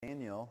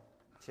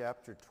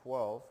chapter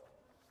 12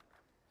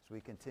 as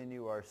we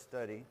continue our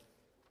study.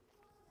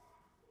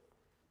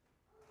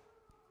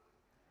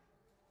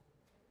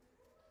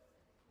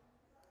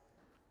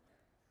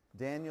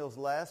 Daniel's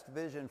last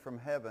vision from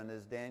heaven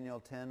is Daniel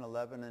 10,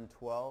 11, and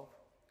 12.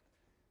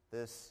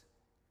 This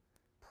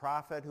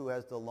prophet who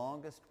has the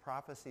longest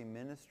prophecy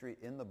ministry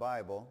in the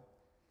Bible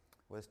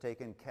was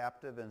taken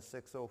captive in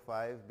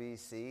 605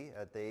 BC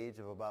at the age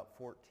of about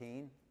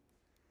 14.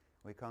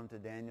 We come to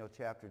Daniel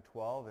chapter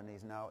 12, and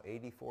he's now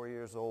 84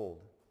 years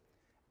old.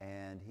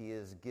 And he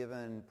is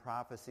given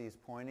prophecies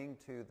pointing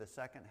to the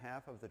second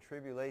half of the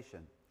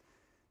tribulation,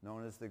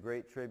 known as the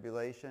Great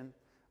Tribulation.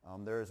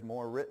 There is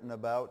more written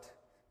about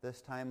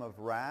this time of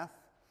wrath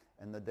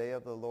and the day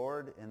of the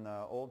Lord in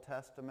the Old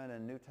Testament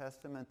and New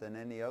Testament than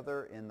any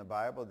other in the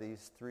Bible,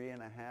 these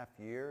 3.5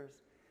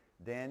 years.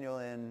 Daniel,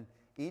 in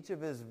each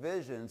of his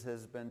visions,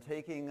 has been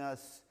taking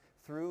us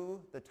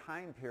through the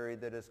time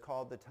period that is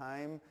called the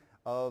time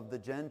of the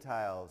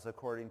Gentiles,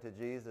 according to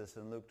Jesus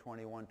in Luke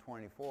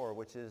 21:24,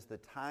 which is the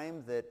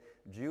time that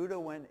Judah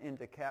went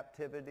into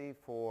captivity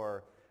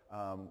for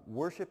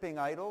worshiping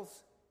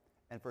idols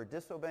and for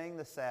disobeying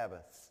the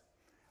Sabbaths.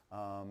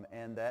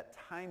 And that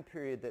time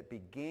period that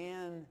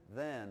began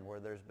then, where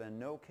there's been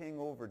no king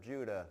over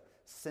Judah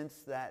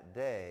since that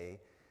day,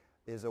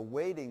 is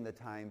awaiting the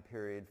time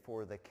period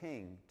for the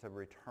king to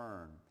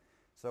return.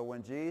 So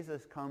when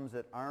Jesus comes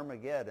at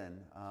Armageddon,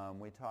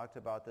 we talked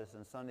about this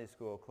in Sunday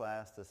school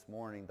class this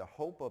morning, the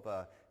hope of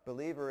a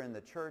believer in the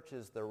church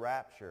is the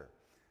rapture.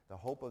 The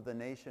hope of the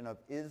nation of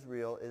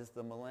Israel is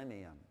the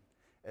millennium.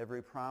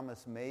 Every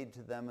promise made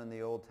to them in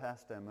the Old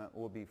Testament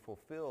will be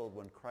fulfilled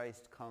when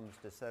Christ comes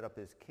to set up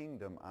his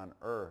kingdom on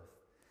earth.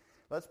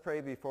 Let's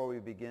pray before we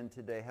begin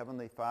today.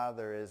 Heavenly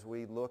Father, as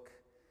we look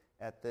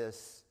at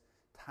this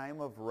time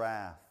of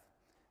wrath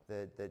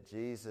that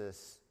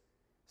Jesus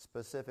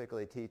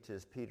specifically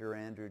teaches Peter,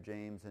 Andrew,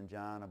 James, and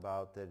John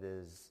about, that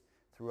is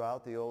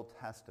throughout the Old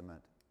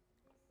Testament,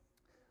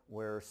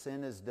 where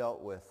sin is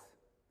dealt with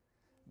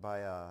by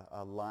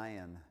a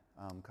lion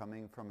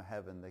coming from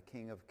heaven, the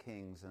King of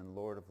Kings and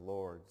Lord of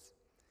Lords,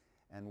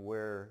 and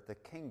where the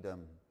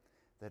kingdom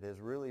that has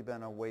really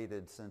been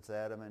awaited since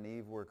Adam and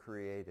Eve were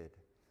created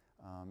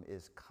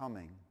is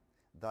coming.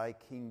 Thy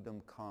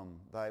kingdom come,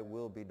 thy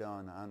will be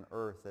done on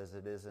earth as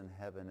it is in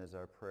heaven, is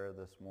our prayer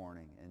this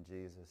morning. In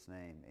Jesus'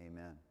 name,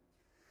 amen.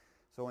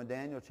 So in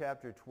Daniel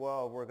chapter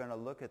 12, we're going to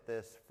look at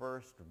this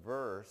first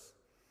verse,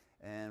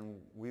 and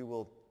we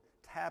will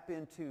tap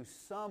into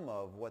some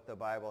of what the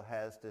Bible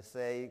has to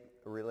say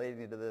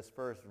relating to this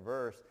first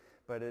verse,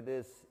 but it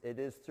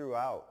is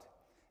throughout.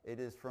 It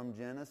is from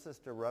Genesis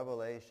to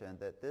Revelation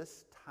that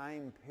this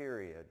time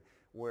period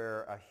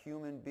where a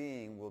human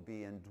being will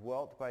be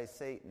indwelt by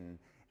Satan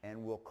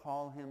and will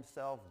call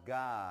himself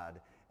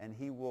God, and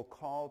he will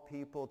call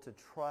people to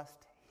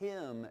trust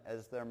him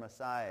as their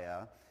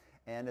Messiah.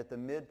 And at the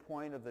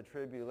midpoint of the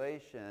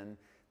tribulation,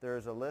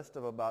 there's a list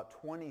of about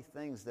 20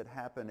 things that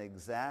happen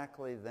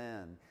exactly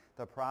then.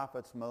 The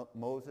prophets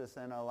Moses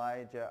and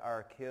Elijah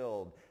are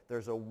killed.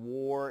 There's a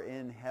war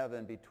in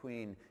heaven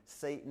between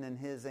Satan and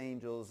his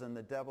angels and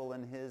the devil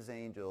and his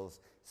angels.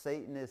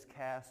 Satan is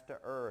cast to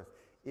earth.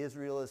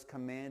 Israel is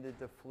commanded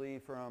to flee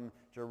from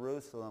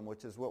Jerusalem,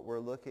 which is what we're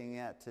looking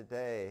at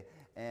today.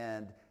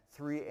 And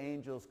 3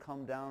 angels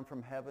come down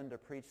from heaven to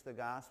preach the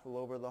gospel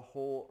over the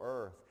whole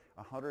earth.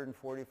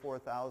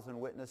 144,000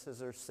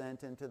 witnesses are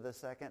sent into the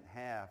second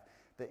half.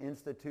 The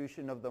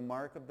institution of the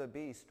mark of the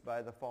beast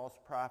by the false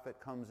prophet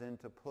comes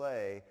into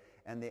play,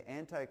 and the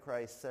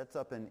Antichrist sets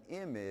up an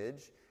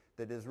image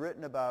that is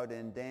written about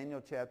in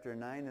Daniel chapter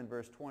 9 and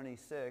verse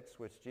 26,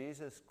 which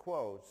Jesus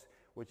quotes,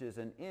 which is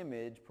an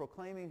image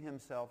proclaiming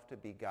himself to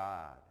be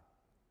God.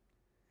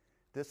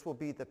 This will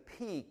be the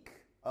peak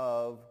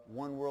of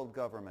one world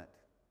government,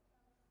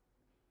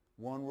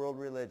 one world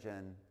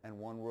religion, and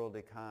one world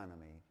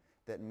economy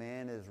that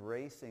man is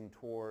racing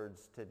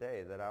towards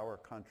today, that our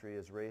country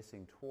is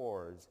racing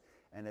towards.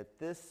 And at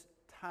this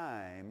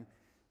time,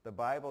 the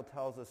Bible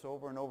tells us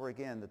over and over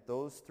again that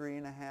those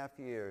 3.5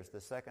 years, the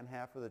second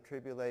half of the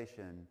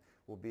tribulation,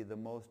 will be the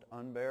most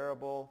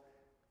unbearable,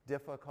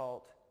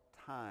 difficult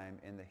time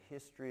in the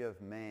history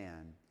of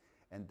man.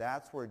 And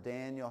that's where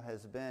Daniel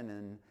has been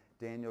in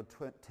Daniel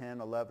 10,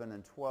 11,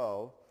 and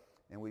 12.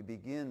 And we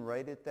begin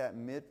right at that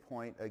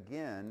midpoint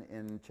again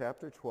in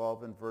chapter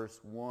 12 and verse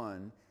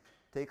 1.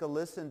 Take a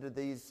listen to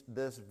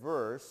this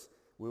verse.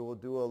 We will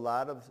do a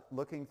lot of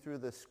looking through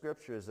the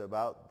scriptures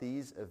about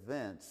these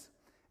events,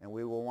 and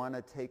we will want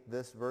to take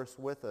this verse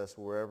with us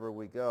wherever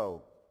we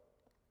go.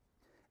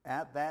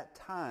 At that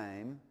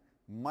time,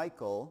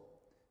 Michael,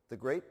 the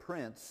great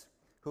prince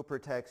who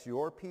protects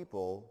your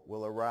people,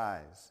 will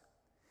arise.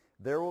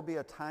 There will be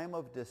a time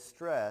of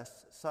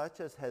distress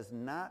such as has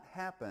not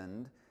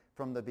happened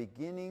from the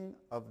beginning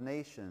of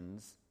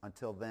nations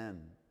until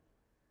then.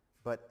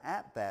 But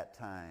at that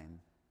time,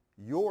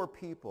 your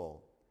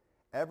people,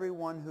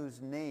 everyone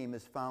whose name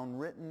is found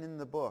written in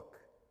the book,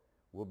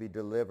 will be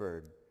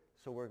delivered.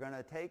 So we're going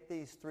to take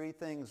these three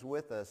things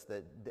with us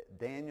that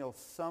Daniel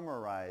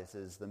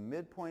summarizes the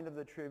midpoint of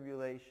the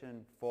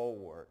tribulation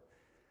forward.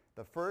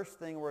 The first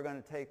thing we're going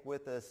to take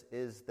with us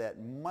is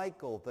that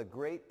Michael, the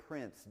great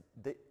prince,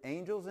 the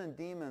angels and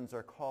demons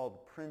are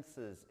called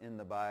princes in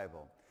the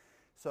Bible.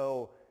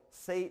 So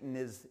Satan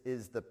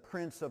is the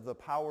prince of the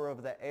power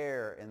of the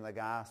air in the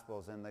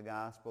Gospels, in the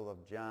Gospel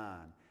of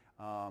John.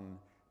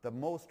 The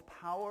most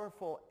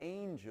powerful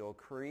angel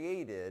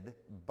created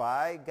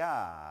by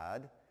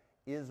God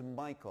is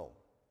Michael.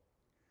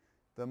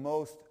 The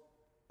most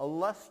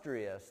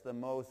illustrious, the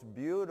most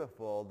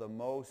beautiful, the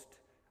most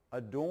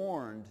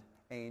adorned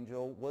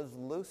angel was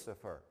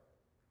Lucifer,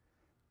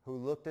 who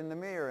looked in the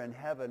mirror in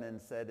heaven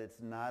and said, it's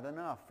not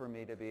enough for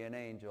me to be an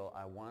angel.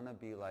 I want to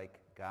be like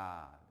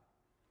God.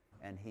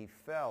 And he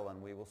fell,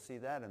 and we will see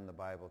that in the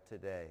Bible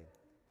today.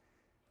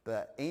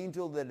 The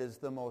angel that is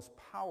the most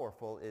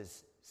powerful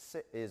is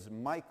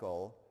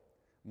Michael.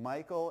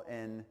 Michael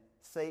and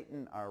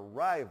Satan are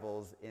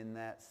rivals in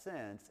that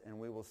sense, and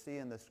we will see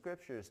in the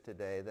scriptures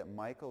today that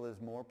Michael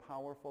is more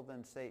powerful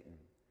than Satan.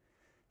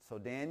 So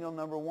Daniel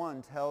number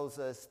 1 tells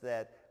us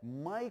that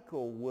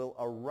Michael will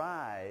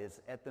arise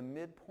at the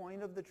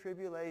midpoint of the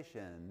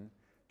tribulation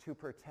to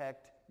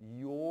protect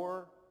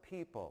your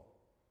people.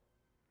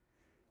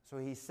 So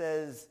he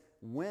says,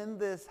 when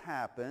this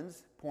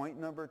happens, point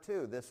number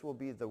 2, this will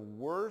be the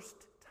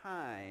worst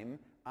time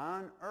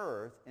on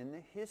earth in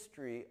the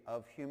history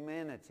of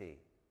humanity.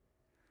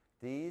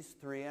 These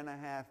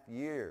 3.5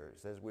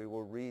 years, as we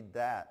will read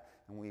that,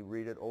 and we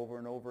read it over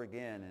and over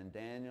again in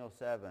Daniel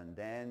 7,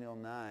 Daniel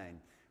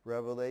 9,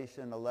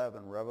 Revelation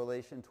 11,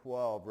 Revelation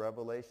 12,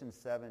 Revelation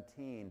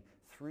 17,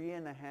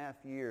 3.5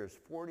 years,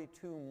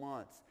 42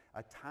 months,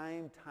 a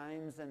time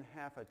times and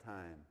half a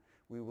time.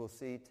 We will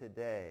see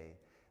today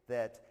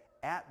that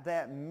at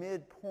that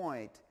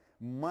midpoint,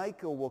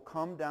 Michael will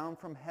come down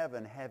from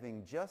heaven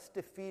having just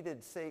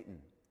defeated Satan.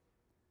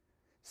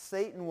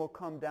 Satan will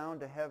come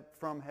down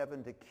from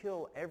heaven to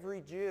kill every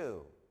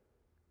Jew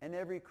and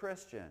every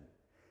Christian.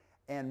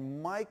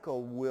 And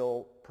Michael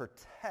will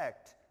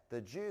protect the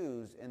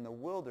Jews in the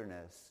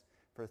wilderness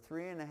for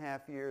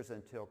 3.5 years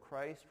until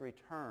Christ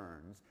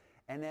returns.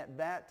 And at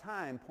that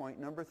time,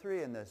 point number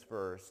 3 in this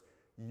verse,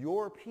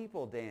 your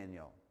people,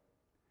 Daniel,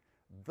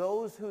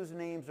 those whose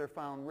names are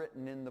found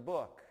written in the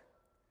book,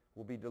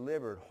 will be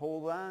delivered.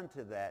 Hold on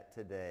to that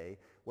today,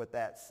 what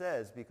that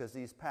says, because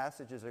these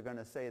passages are going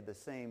to say the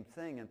same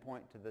thing and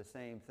point to the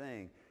same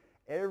thing.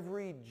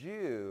 Every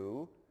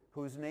Jew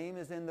whose name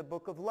is in the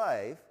book of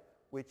life,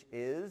 which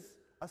is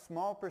a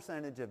small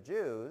percentage of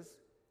Jews,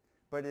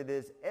 but it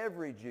is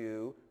every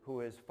Jew who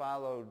has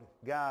followed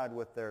God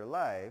with their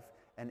life,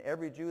 and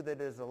every Jew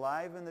that is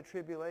alive in the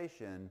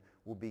tribulation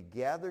will be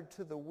gathered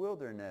to the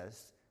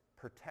wilderness,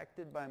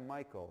 protected by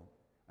Michael,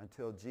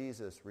 until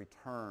Jesus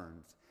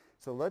returns.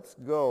 So let's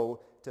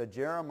go to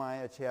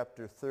Jeremiah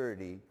chapter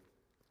 30,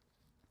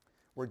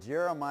 where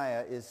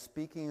Jeremiah is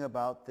speaking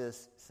about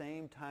this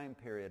same time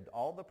period.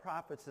 All the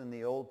prophets in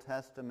the Old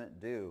Testament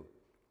do.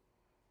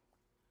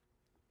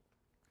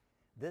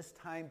 This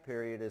time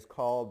period is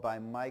called by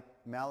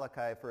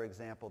Malachi, for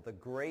example, the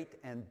great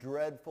and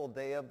dreadful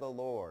day of the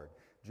Lord.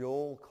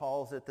 Joel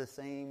calls it the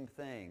same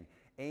thing.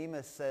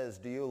 Amos says,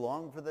 do you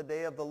long for the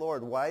day of the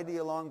Lord? Why do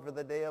you long for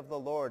the day of the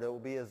Lord? It will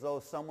be as though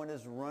someone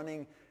is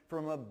running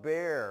from a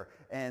bear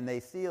and they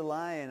see a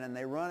lion and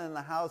they run in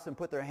the house and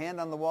put their hand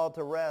on the wall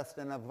to rest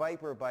and a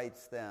viper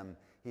bites them.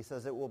 He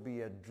says it will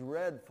be a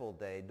dreadful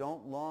day.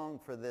 Don't long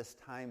for this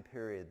time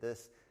period,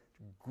 this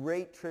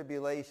great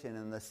tribulation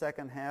in the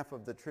second half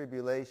of the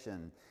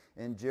tribulation.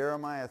 In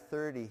Jeremiah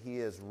 30, he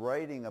is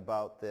writing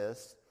about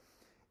this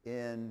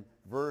in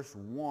verse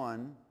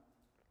 1.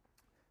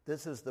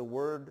 This is the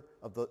word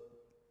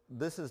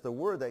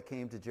that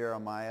came to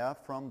Jeremiah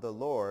from the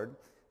Lord.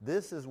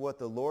 This is what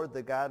the Lord,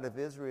 the God of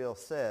Israel,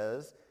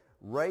 says.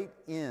 Write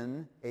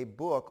in a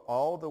book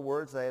all the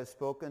words I have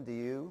spoken to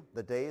you.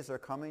 The days are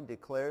coming,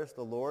 declares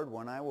the Lord,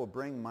 when I will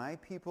bring my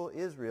people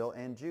Israel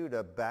and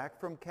Judah back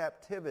from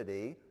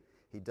captivity.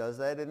 He does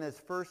that in his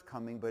first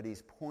coming, but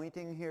he's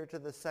pointing here to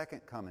the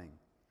second coming.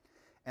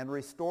 And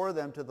restore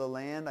them to the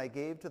land I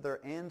gave to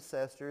their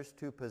ancestors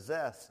to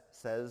possess,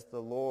 says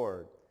the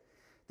Lord.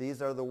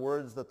 These are the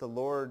words that the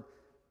Lord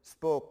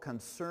spoke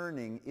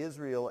concerning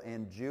Israel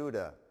and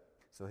Judah.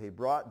 So he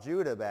brought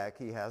Judah back.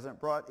 He hasn't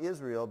brought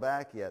Israel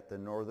back yet, the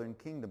northern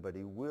kingdom, but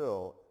he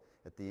will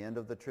at the end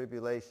of the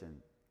tribulation.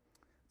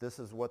 This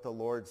is what the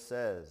Lord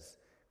says.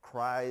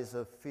 Cries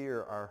of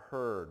fear are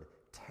heard,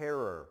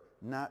 terror,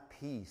 not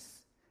peace.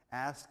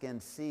 Ask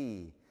and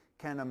see,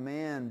 can a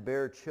man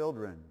bear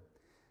children?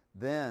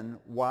 Then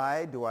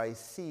why do I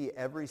see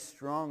every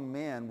strong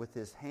man with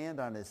his hand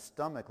on his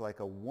stomach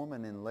like a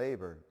woman in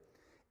labor,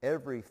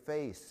 every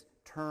face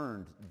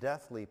turned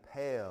deathly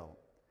pale?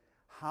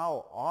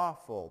 How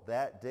awful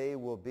that day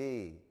will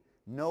be.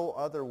 No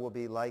other will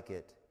be like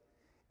it.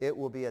 It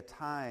will be a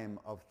time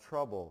of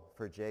trouble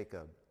for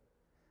Jacob,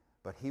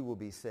 but he will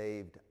be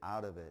saved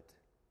out of it.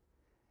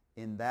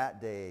 In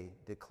that day,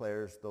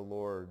 declares the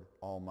Lord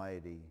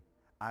Almighty,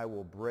 I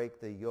will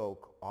break the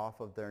yoke off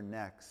of their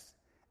necks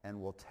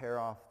and will tear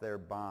off their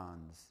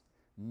bonds.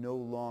 No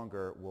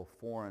longer will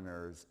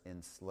foreigners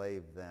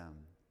enslave them.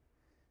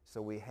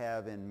 So we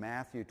have in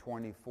Matthew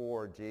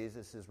 24,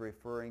 Jesus is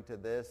referring to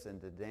this, and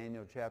to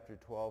Daniel chapter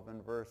 12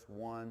 and verse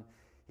 1.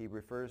 He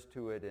refers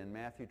to it in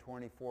Matthew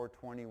 24,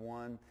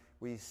 21.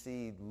 We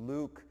see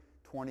Luke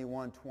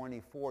 21,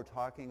 24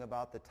 talking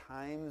about the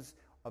times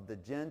of the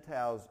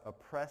Gentiles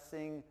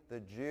oppressing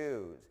the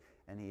Jews.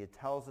 And he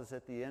tells us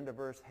at the end of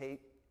verse 8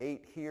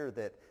 here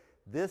that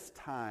this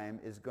time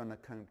is going to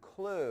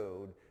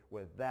conclude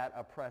with that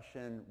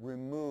oppression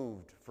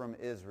removed from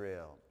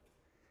Israel.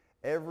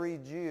 Every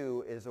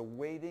Jew is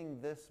awaiting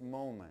this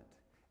moment.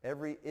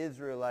 Every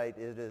Israelite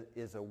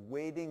is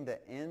awaiting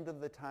the end of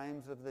the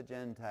times of the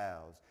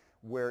Gentiles,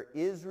 where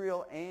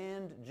Israel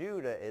and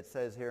Judah, it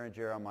says here in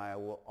Jeremiah,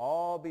 will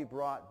all be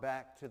brought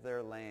back to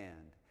their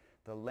land.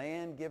 The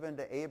land given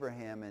to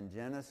Abraham in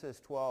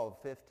Genesis 12,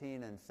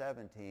 15, and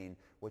 17,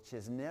 which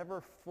has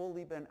never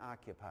fully been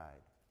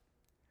occupied,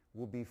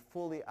 will be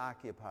fully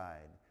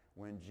occupied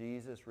when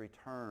Jesus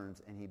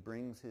returns and he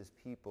brings his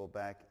people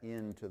back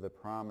into the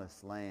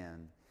promised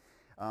land.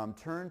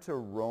 Turn to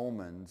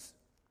Romans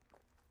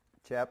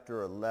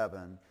chapter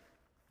 11.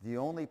 The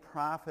only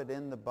prophet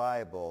in the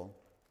Bible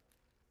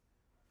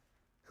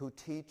who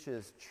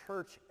teaches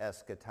church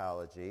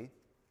eschatology,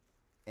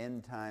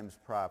 end times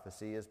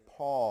prophecy, is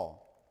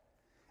Paul.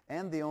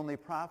 And the only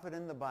prophet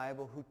in the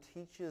Bible who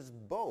teaches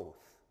both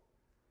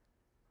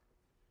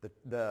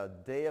the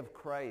day of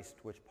Christ,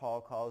 which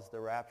Paul calls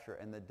the rapture,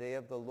 and the day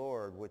of the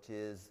Lord, which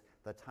is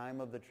the time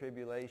of the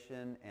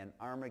tribulation and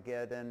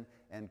Armageddon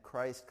and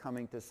Christ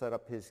coming to set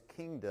up his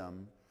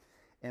kingdom.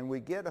 And we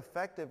get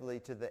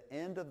effectively to the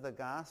end of the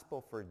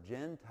gospel for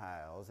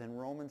Gentiles in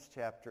Romans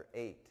chapter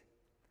 8.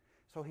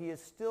 So he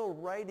is still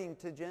writing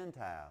to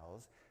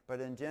Gentiles,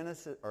 but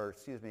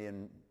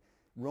in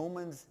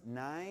Romans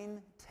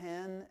 9,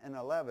 10, and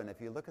 11, if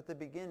you look at the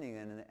beginning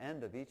and the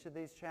end of each of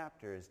these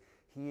chapters,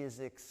 he is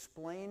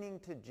explaining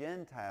to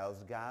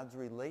Gentiles God's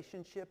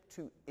relationship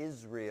to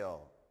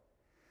Israel.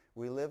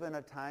 We live in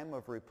a time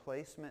of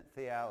replacement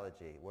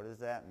theology. What does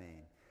that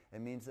mean?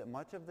 It means that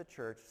much of the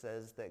church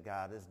says that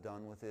God is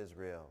done with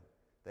Israel.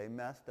 They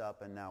messed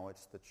up and now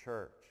it's the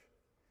church.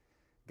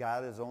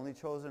 God has only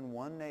chosen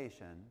one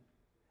nation,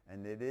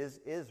 and it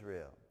is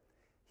Israel.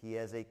 He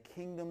has a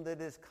kingdom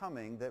that is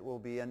coming that will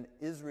be an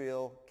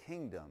Israel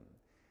kingdom.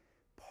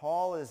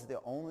 Paul is the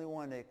only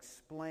one that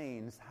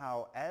explains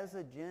how, as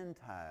a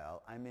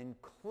Gentile, I'm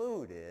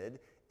included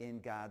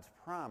in God's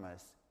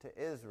promise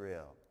to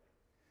Israel.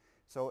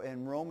 So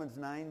in Romans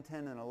 9,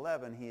 10, and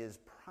 11, he is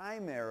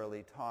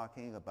primarily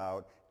talking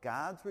about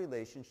God's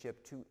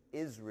relationship to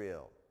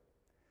Israel.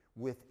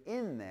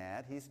 Within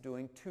that, he's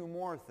doing two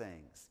more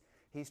things.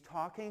 He's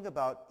talking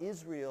about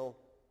Israel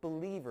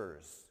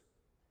believers.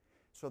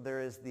 So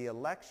there is the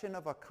election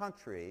of a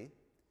country,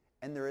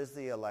 and there is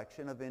the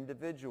election of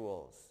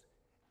individuals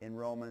in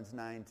Romans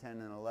 9,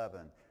 10, and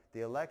 11.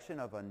 The election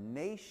of a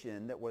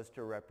nation that was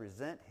to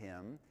represent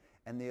him,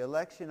 and the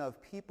election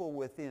of people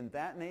within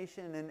that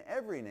nation and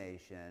every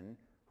nation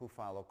who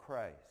follow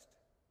Christ.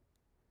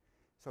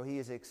 So he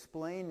is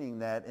explaining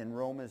that in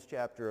Romans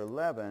chapter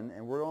 11,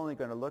 and we're only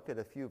going to look at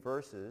a few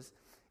verses.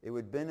 It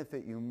would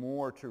benefit you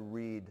more to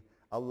read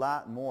a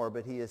lot more,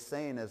 but he is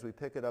saying, as we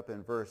pick it up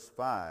in verse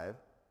 5,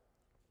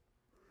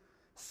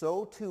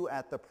 so too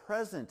at the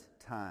present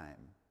time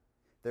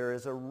there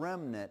is a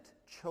remnant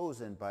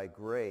chosen by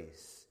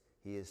grace.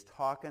 He is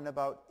talking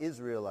about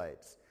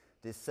Israelites,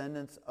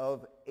 descendants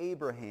of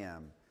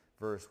Abraham,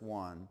 verse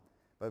 1.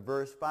 But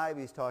verse 5,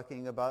 he's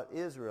talking about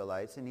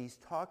Israelites, and he's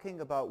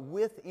talking about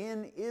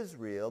within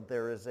Israel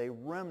there is a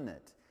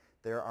remnant.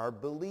 There are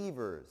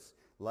believers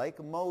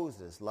like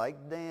Moses,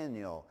 like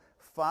Daniel,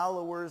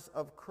 followers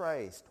of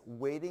Christ,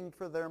 waiting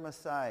for their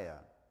Messiah.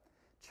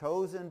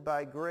 Chosen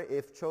by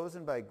if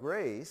chosen by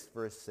grace,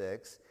 verse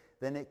 6,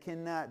 then it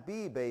cannot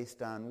be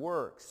based on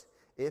works.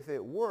 If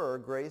it were,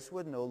 grace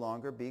would no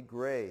longer be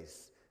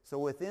grace. So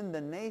within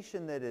the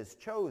nation that is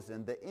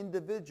chosen, the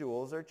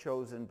individuals are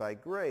chosen by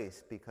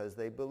grace because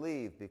they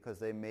believe, because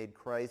they made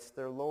Christ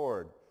their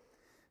Lord.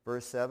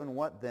 Verse 7,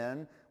 what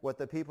then? What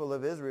the people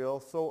of Israel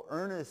sought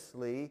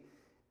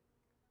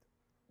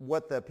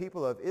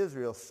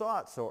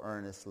so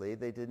earnestly,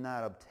 they did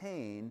not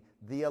obtain.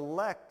 The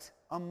elect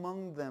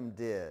among them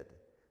did.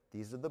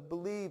 These are the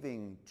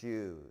believing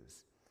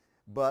Jews.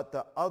 But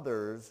the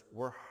others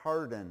were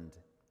hardened.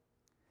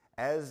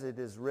 As it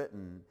is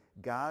written,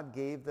 God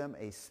gave them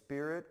a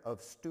spirit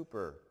of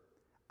stupor,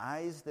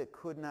 eyes that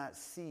could not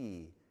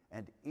see,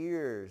 and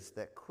ears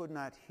that could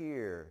not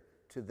hear,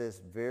 to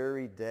this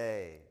very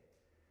day.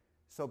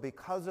 So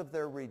because of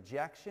their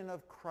rejection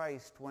of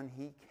Christ when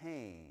he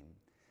came,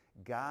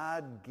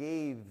 God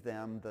gave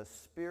them the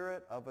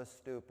spirit of a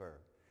stupor.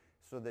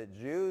 So that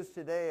Jews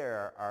today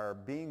are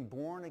being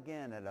born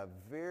again at a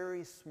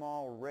very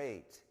small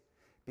rate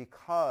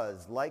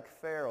because, like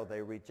Pharaoh, they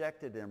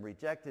rejected him,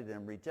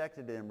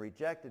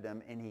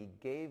 and he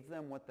gave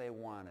them what they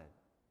wanted.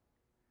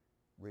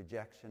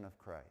 Rejection of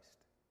Christ.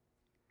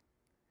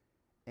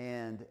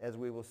 And as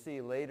we will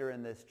see later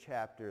in this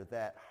chapter,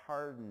 that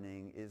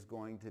hardening is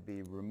going to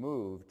be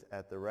removed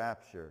at the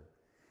rapture.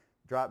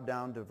 Drop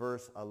down to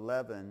verse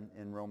 11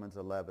 in Romans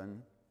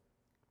 11.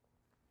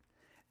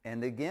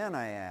 And again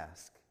I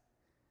ask,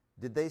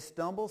 did they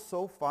stumble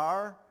so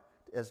far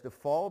as to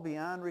fall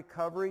beyond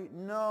recovery?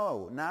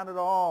 No, not at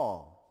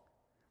all.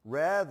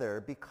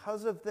 Rather,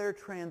 because of their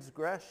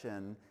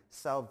transgression,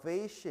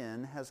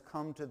 salvation has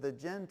come to the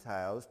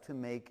Gentiles to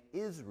make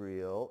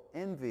Israel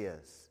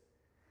envious.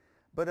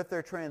 But if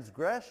their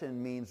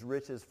transgression means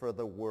riches for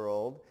the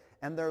world,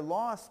 and their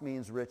loss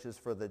means riches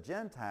for the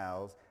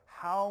Gentiles,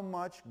 how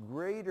much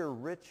greater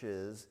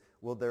riches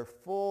will their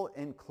full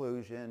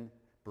inclusion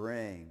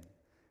bring?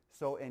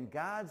 So in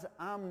God's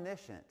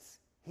omniscience,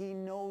 he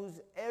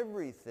knows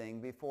everything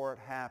before it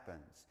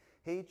happens.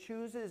 He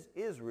chooses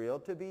Israel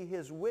to be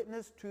his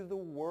witness to the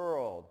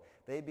world.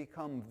 They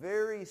become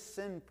very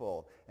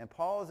sinful. And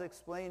Paul is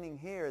explaining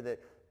here that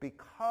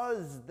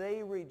because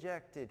they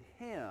rejected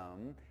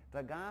him,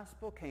 the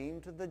gospel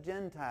came to the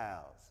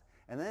Gentiles.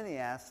 And then he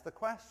asks the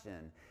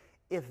question,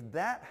 if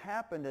that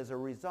happened as a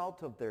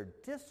result of their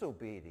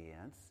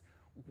disobedience,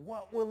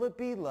 what will it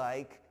be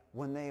like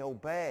when they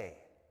obey?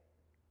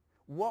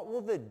 What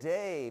will the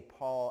day,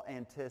 Paul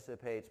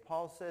anticipates?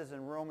 Paul says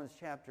in Romans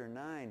chapter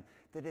 9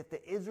 that if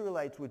the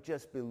Israelites would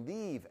just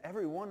believe,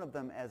 every one of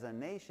them as a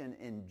nation,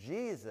 in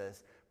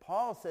Jesus,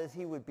 Paul says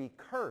he would be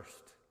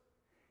cursed.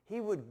 He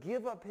would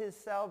give up his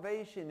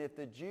salvation if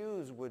the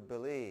Jews would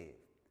believe.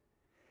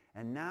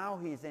 And now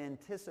he's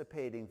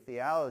anticipating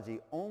theology.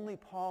 Only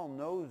Paul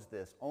knows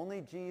this.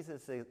 Only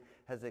Jesus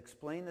has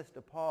explained this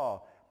to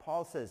Paul.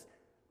 Paul says,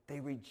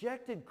 they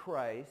rejected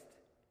Christ.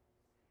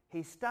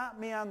 He stopped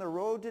me on the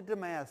road to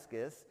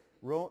Damascus,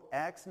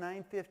 Acts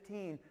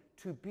 9:15,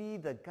 to be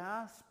the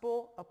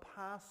gospel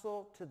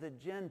apostle to the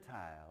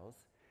Gentiles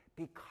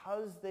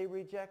because they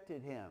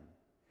rejected him.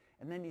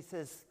 And then he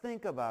says,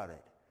 think about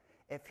it.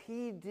 If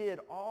he did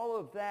all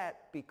of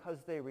that because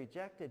they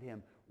rejected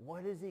him,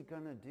 what is he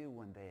going to do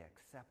when they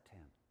accept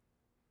him?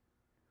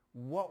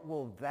 What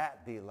will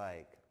that be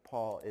like,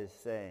 Paul is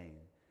saying.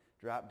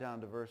 Drop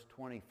down to verse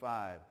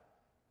 25.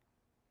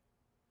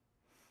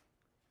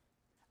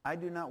 I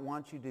do not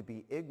want you to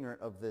be ignorant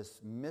of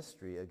this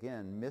mystery.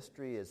 Again,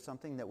 mystery is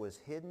something that was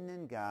hidden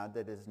in God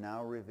that is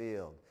now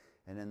revealed.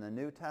 And in the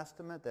New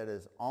Testament, that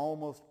is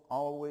almost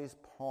always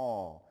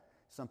Paul.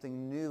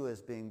 Something new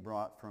is being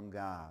brought from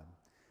God.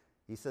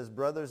 He says,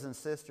 brothers and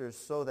sisters,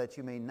 so that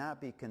you may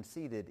not be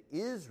conceited,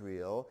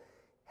 Israel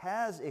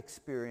has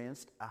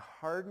experienced a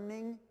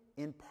hardening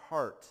in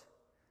part.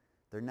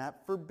 They're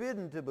not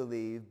forbidden to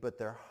believe, but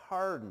they're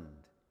hardened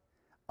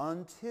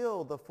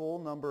until the full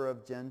number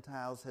of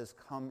Gentiles has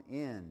come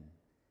in.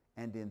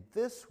 And in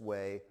this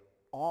way,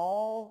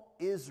 all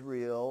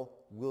Israel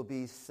will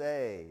be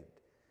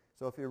saved.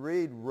 So if you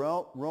read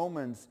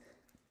Romans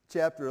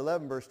chapter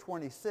 11, verse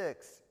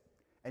 26,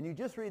 and you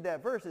just read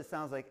that verse, it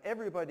sounds like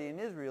everybody in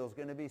Israel is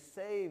going to be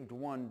saved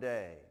one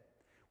day.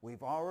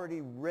 We've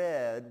already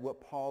read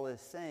what Paul is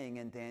saying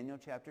in Daniel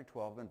chapter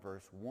 12 and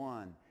verse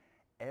 1.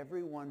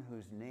 Everyone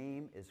whose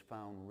name is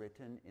found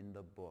written in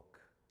the book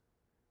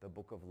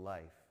of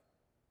life.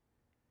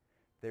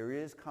 There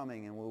is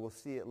coming, and we will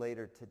see it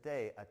later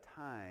today, a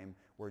time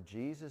where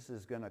Jesus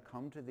is going to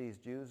come to these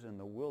Jews in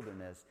the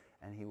wilderness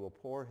and he will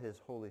pour his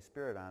Holy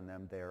Spirit on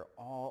them. They are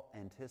all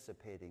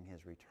anticipating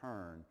his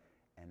return,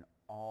 and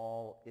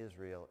all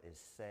Israel is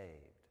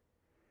saved.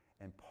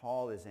 And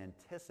Paul is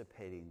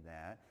anticipating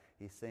that.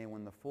 He's saying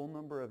when the full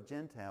number of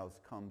Gentiles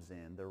comes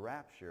in, the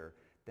rapture,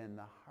 then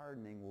the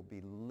hardening will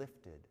be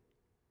lifted.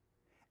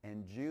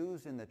 And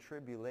Jews in the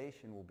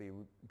tribulation will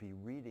be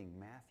reading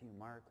Matthew,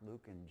 Mark,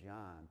 Luke, and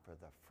John for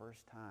the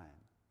first time.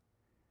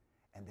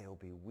 And they will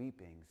be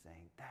weeping,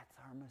 saying, that's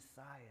our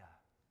Messiah.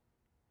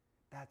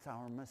 That's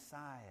our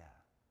Messiah.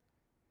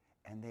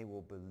 And they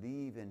will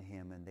believe in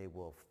him, and they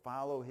will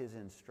follow his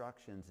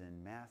instructions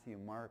in Matthew,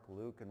 Mark,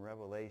 Luke, and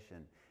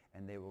Revelation.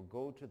 And they will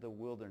go to the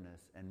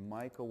wilderness, and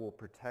Michael will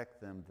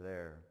protect them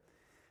there.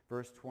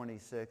 Verse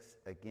 26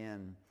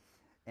 again,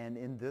 and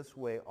in this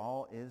way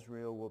all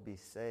Israel will be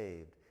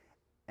saved.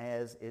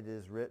 As it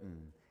is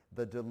written,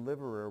 the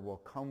deliverer will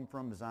come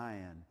from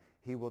Zion.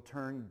 He will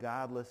turn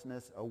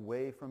godlessness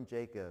away from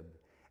Jacob.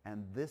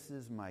 And this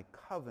is my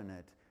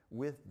covenant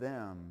with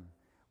them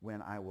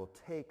when I will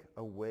take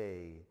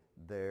away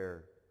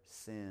their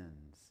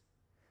sins.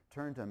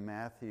 Turn to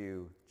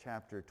Matthew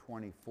chapter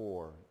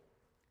 24,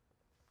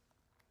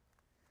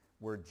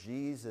 where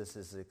Jesus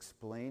is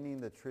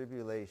explaining the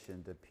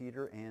tribulation to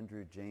Peter,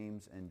 Andrew,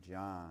 James, and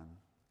John.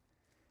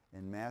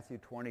 In Matthew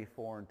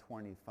 24 and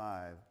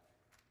 25,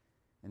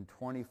 in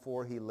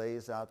 24, he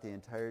lays out the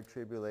entire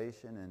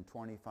tribulation. In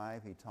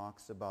 25, he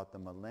talks about the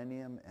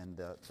millennium and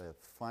the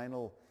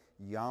final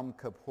Yom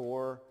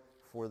Kippur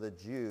for the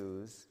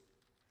Jews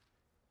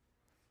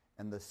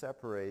and the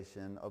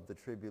separation of the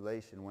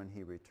tribulation when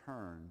he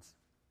returns.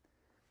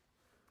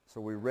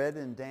 So we read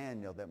in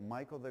Daniel that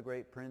Michael the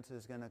great prince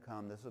is going to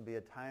come. This will be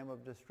a time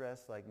of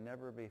distress like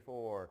never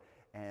before,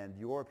 and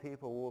your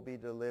people will be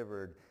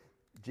delivered.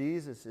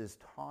 Jesus is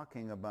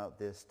talking about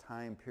this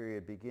time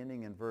period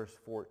beginning in verse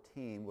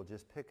 14. We'll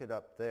just pick it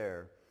up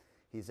there.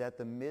 He's at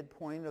the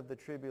midpoint of the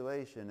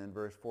tribulation in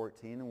verse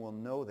 14, and we'll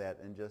know that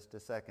in just a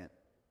second.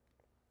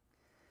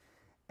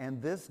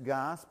 And this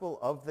gospel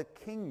of the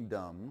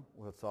kingdom,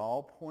 well, it's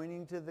all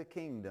pointing to the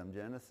kingdom,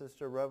 Genesis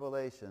to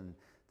Revelation,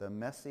 the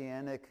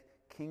messianic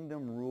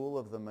kingdom rule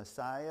of the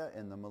Messiah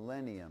in the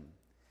millennium.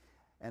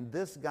 And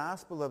this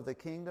gospel of the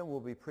kingdom will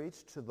be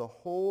preached to the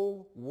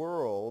whole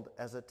world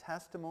as a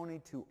testimony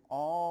to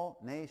all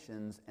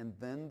nations, and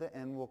then the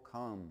end will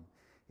come.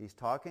 He's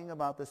talking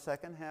about the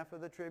second half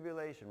of the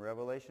tribulation,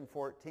 Revelation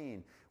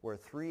 14, where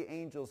 3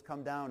 angels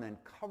come down and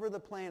cover the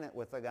planet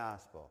with the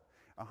gospel.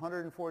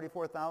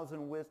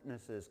 144,000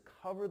 witnesses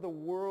cover the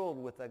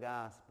world with the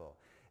gospel.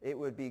 It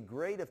would be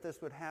great if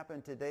this would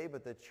happen today,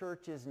 but the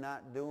church is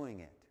not doing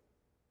it.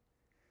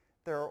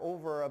 There are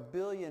over 1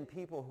 billion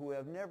people who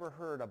have never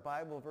heard a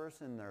Bible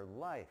verse in their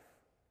life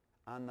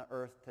on the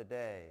earth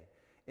today.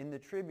 In the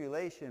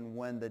tribulation,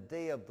 when the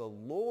day of the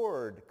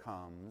Lord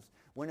comes,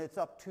 when it's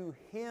up to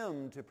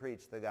him to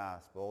preach the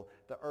gospel,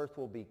 the earth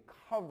will be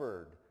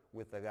covered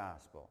with the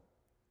gospel.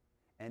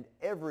 And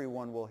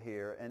everyone will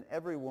hear, and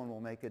everyone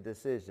will make a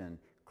decision,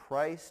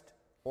 Christ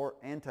or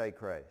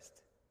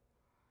Antichrist.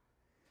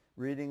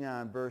 Reading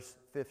on verse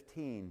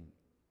 15.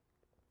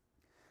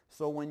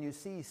 So when you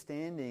see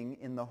standing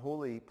in the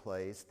holy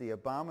place the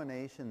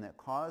abomination that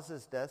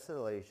causes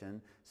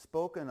desolation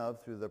spoken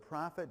of through the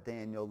prophet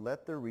Daniel,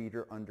 let the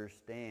reader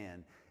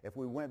understand. If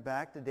we went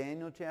back to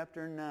Daniel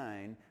chapter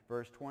 9,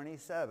 verse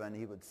 27,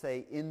 he would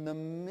say, in the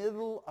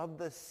middle of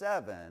the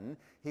 7,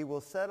 he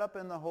will set up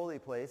in the holy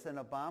place an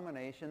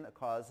abomination that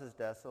causes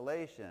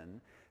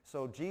desolation.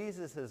 So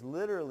Jesus is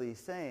literally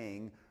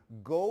saying,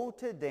 go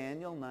to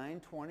Daniel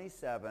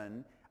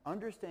 9:27.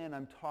 Understand,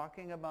 I'm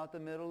talking about the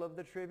middle of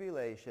the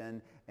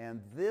tribulation, and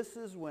this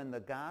is when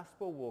the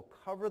gospel will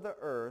cover the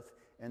earth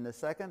in the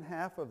second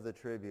half of the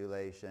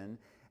tribulation,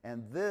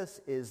 and this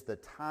is the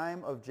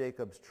time of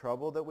Jacob's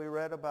trouble that we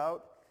read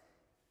about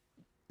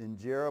in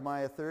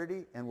Jeremiah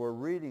 30, and we're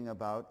reading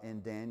about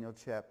in Daniel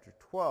chapter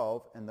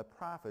 12, and the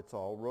prophets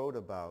all wrote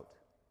about.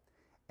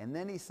 And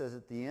then he says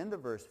at the end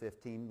of verse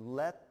 15,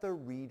 let the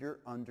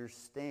reader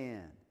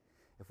understand.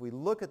 If we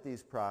look at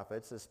these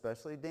prophets,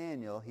 especially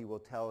Daniel, he will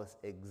tell us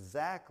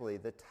exactly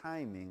the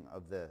timing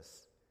of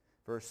this.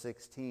 Verse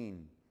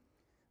 16,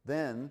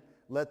 then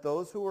let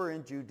those who are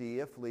in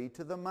Judea flee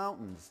to the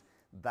mountains.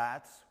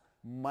 That's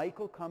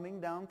Michael coming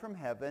down from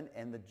heaven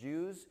and the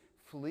Jews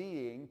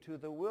fleeing to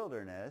the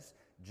wilderness.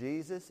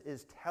 Jesus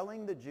is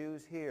telling the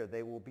Jews here,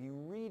 they will be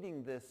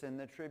reading this in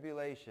the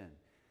tribulation.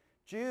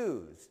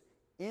 Jews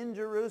in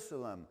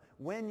Jerusalem,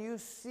 when you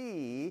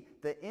see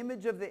the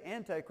image of the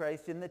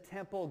Antichrist in the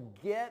temple,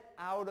 get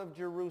out of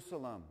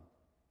Jerusalem.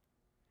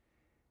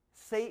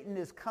 Satan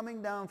is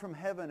coming down from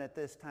heaven at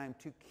this time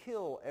to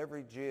kill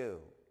every Jew.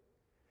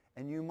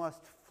 And you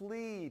must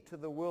flee to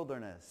the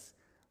wilderness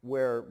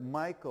where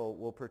Michael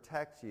will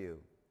protect you.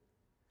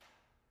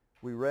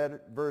 We read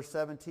verse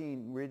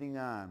 17, reading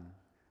on.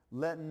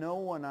 Let no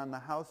one on the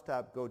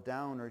housetop go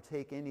down or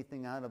take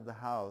anything out of the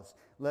house.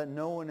 Let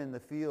no one in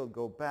the field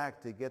go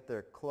back to get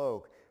their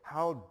cloak.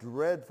 How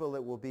dreadful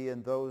it will be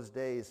in those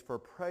days for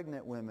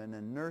pregnant women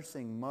and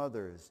nursing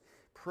mothers.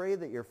 Pray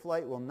that your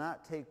flight will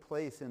not take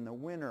place in the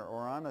winter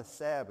or on a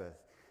Sabbath.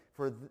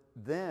 For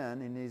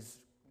then, and he's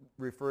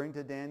referring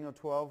to Daniel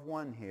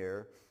 12:1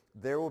 here,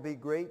 there will be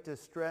great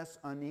distress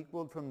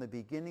unequaled from the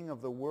beginning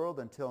of the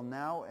world until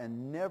now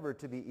and never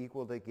to be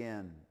equaled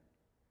again.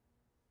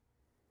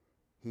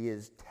 He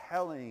is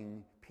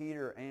telling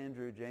Peter,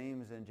 Andrew,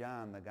 James, and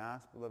John the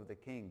gospel of the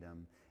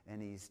kingdom,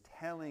 and he's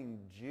telling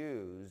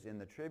Jews in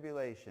the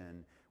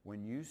tribulation,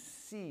 when you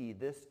see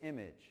this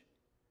image,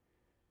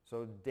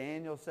 so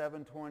Daniel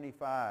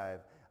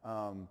 7:25,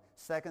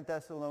 2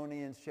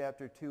 Thessalonians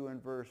chapter 2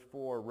 and verse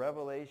 4,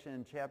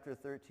 Revelation chapter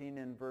 13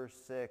 and verse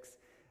 6,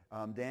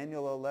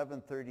 Daniel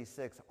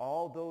 11:36,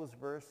 all those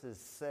verses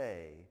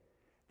say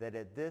that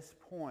at this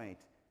point,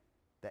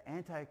 the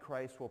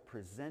Antichrist will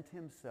present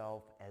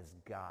himself as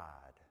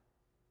God.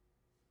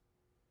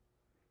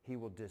 He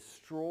will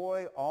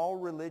destroy all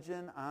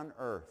religion on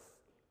earth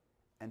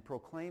and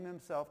proclaim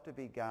himself to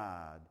be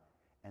God,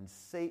 and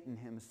Satan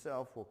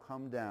himself will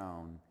come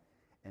down.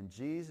 And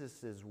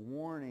Jesus is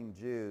warning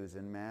Jews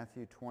in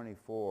Matthew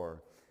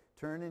 24.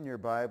 Turn in your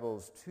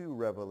Bibles to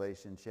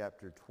Revelation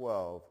chapter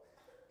 12,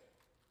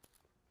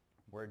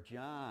 where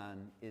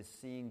John is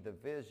seeing the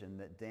vision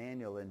that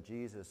Daniel and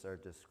Jesus are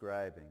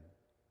describing.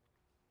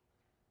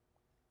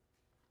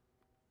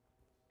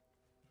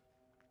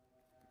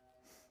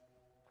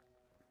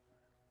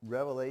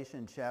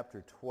 Revelation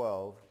chapter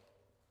 12.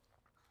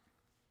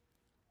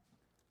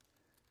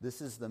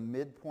 This is the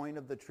midpoint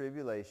of the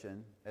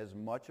tribulation, as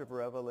much of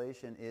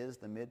Revelation is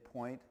the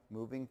midpoint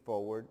moving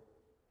forward.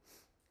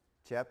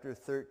 Chapter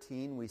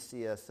 13, we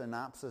see a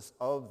synopsis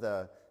of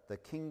the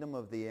kingdom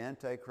of the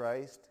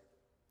Antichrist.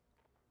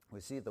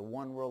 We see the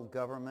one world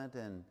government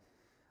in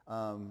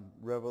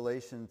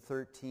Revelation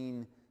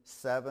 13,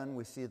 7,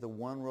 we see the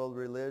one world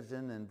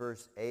religion. In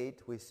verse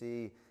 8, we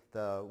see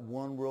the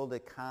one world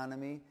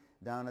economy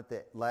down at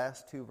the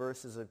last two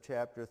verses of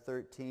chapter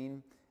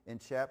 13. In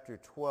chapter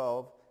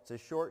 12, it's a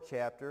short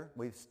chapter.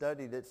 We've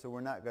studied it, so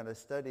we're not going to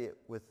study it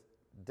with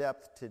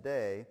depth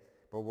today,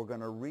 but we're going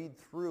to read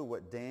through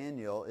what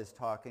Daniel is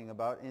talking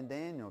about in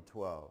Daniel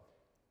 12.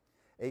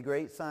 A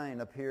great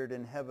sign appeared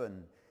in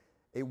heaven,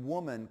 a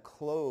woman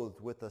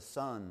clothed with the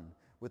sun,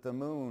 with the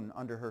moon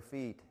under her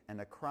feet,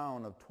 and a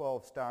crown of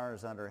 12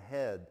 stars on her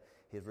head.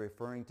 He's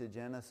referring to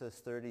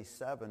Genesis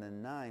 37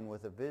 and 9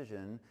 with a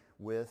vision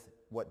with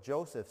what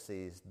Joseph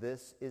sees.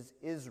 This is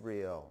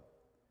Israel.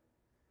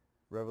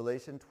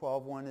 Revelation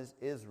 12:1 is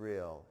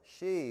Israel.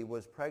 She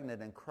was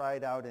pregnant and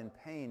cried out in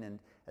pain, and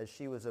as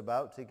she was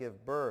about to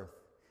give birth.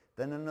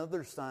 Then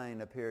another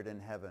sign appeared in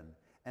heaven,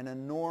 an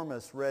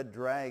enormous red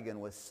dragon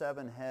with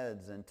 7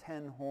 heads and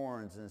 10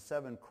 horns and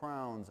 7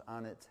 crowns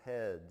on its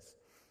heads.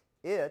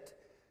 It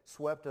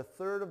swept a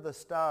third of the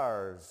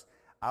stars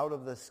out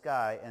of the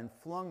sky and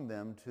flung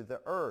them to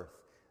the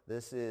earth.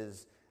 This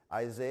is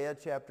Isaiah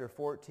chapter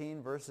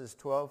 14, verses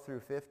 12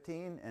 through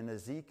 15, and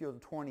Ezekiel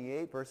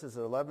 28, verses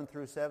 11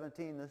 through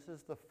 17. This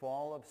is the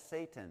fall of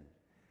Satan.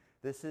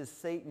 This is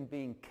Satan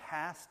being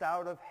cast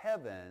out of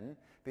heaven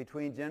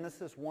between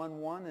Genesis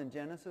 1:1 and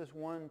Genesis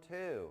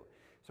 1:2.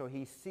 So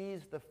he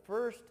sees the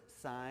first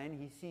sign,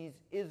 he sees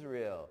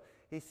Israel.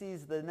 He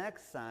sees the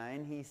next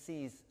sign, he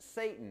sees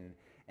Satan.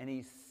 And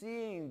he's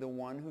seeing the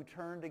one who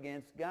turned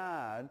against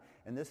God.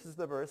 And this is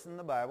the verse in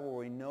the Bible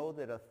where we know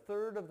that a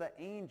third of the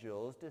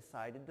angels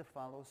decided to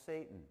follow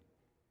Satan.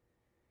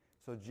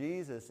 So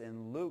Jesus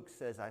in Luke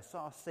says, I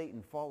saw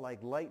Satan fall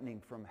like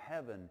lightning from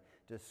heaven,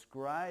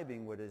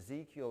 describing what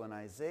Ezekiel and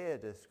Isaiah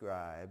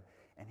describe.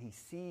 And he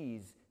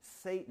sees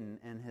Satan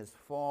and his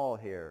fall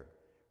here.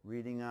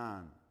 Reading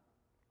on.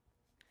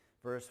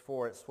 Verse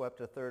 4, it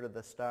swept a third of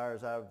the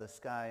stars out of the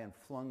sky and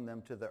flung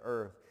them to the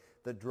earth.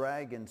 The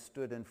dragon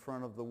stood in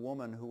front of the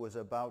woman who was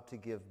about to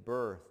give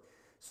birth,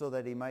 so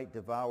that he might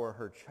devour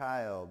her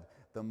child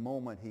the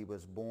moment he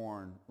was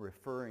born,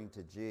 referring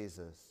to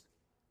Jesus.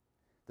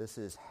 This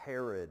is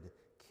Herod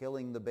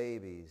killing the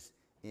babies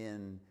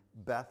in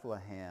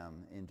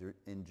Bethlehem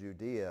in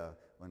Judea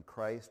when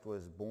Christ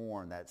was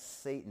born. That's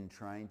Satan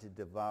trying to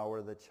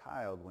devour the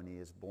child when he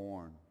is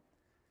born.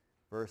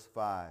 Verse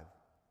 5,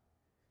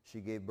 she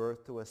gave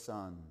birth to a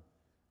son,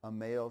 a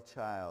male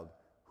child,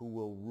 who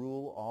will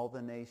rule all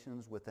the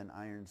nations with an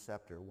iron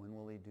scepter. When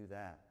will he do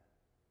that?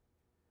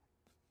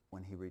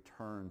 When he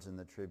returns in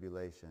the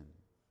tribulation.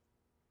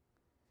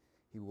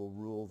 He will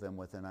rule them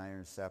with an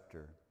iron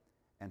scepter.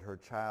 And her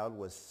child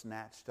was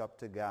snatched up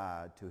to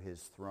God, to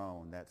his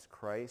throne. That's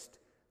Christ,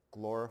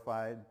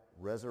 glorified,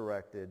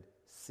 resurrected,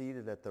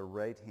 seated at the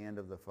right hand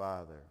of the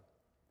Father.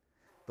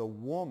 The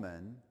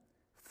woman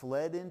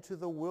fled into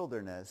the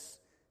wilderness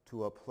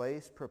to a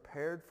place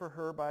prepared for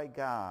her by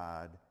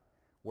God,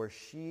 where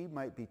she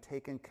might be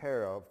taken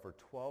care of for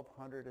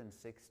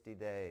 1,260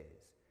 days.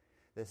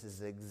 This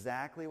is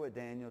exactly what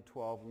Daniel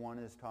 12:1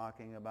 is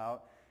talking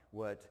about,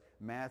 what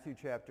Matthew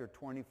chapter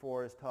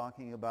 24 is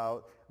talking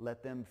about.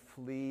 Let them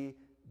flee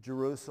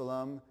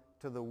Jerusalem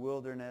to the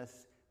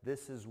wilderness.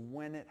 This is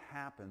when it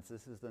happens.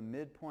 This is the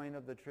midpoint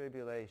of the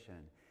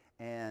tribulation.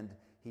 And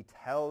he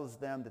tells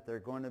them that they're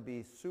going to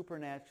be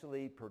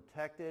supernaturally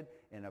protected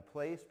in a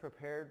place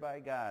prepared by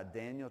God.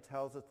 Daniel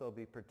tells us they'll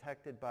be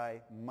protected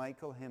by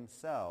Michael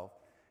himself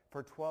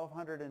for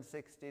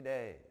 1,260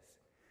 days.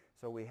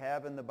 So we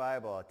have in the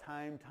Bible a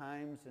time,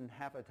 times, and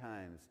half a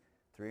times,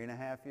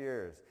 3.5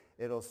 years.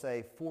 It'll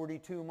say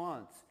 42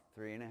 months,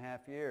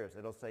 3.5 years.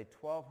 It'll say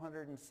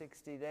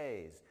 1,260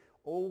 days.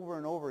 Over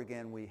and over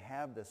again we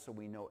have this so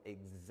we know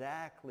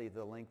exactly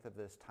the length of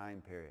this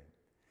time period.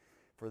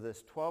 For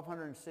this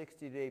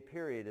 1,260-day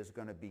period is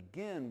going to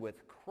begin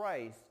with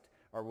Christ,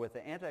 or with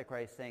the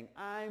Antichrist, saying,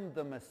 I'm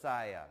the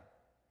Messiah.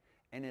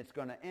 And it's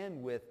going to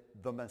end with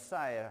the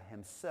Messiah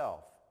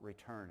himself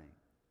returning.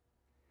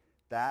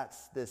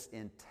 That's this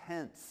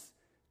intense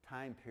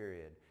time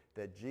period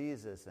that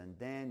Jesus and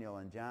Daniel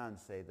and John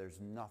say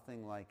there's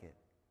nothing like it.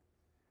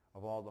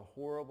 Of all the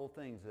horrible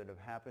things that have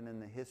happened in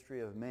the history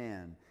of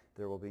man,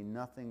 there will be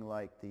nothing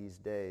like these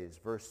days.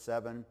 Verse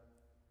 7,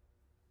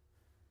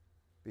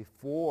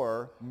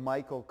 before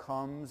Michael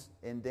comes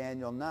in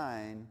Daniel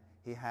 9,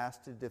 he has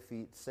to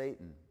defeat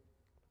Satan.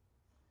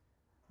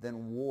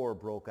 Then war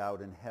broke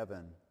out in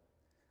heaven.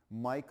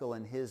 Michael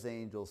and his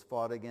angels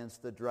fought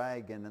against the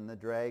dragon, and the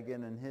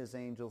dragon and his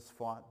angels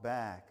fought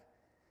back.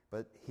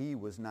 But he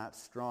was not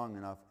strong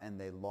enough, and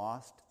they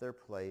lost their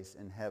place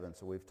in heaven.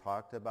 So we've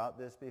talked about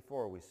this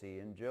before. We see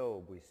in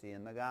Job, we see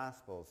in the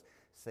Gospels.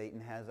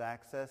 Satan has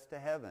access to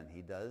heaven.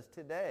 He does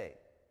today.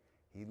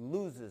 He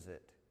loses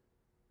it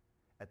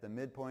at the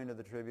midpoint of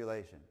the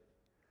tribulation.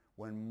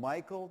 When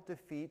Michael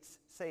defeats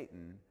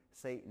Satan,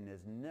 Satan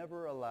is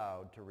never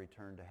allowed to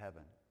return to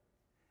heaven.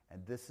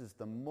 And this is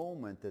the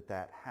moment that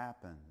that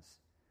happens.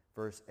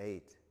 Verse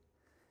 8,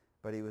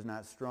 but he was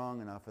not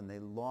strong enough, and they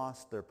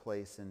lost their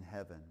place in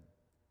heaven.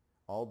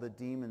 All the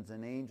demons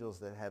and angels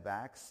that have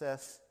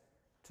access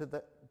to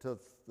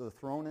the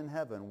throne in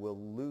heaven will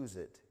lose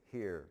it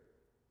here.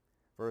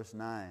 Verse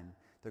 9,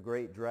 the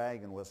great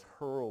dragon was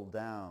hurled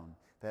down,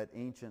 that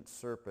ancient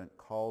serpent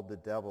called the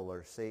devil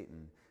or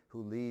Satan,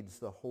 who leads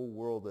the whole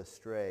world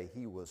astray.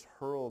 He was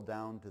hurled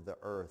down to the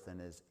earth and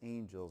his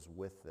angels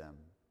with them.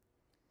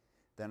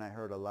 Then I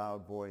heard a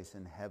loud voice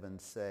in heaven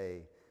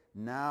say,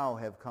 now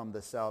have come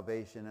the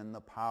salvation and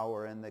the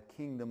power and the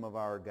kingdom of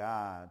our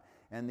God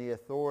and the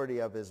authority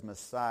of his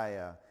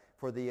Messiah.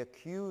 For the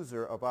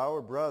accuser of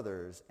our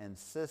brothers and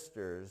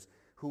sisters,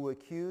 who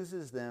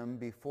accuses them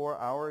before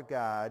our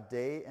God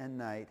day and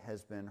night,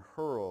 has been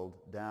hurled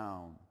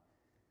down.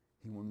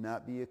 He will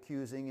not be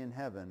accusing in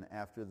heaven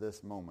after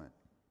this moment.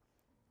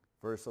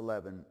 Verse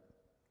 11,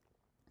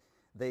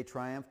 they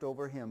triumphed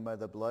over him by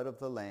the blood of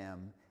the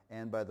Lamb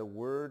and by the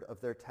word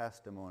of their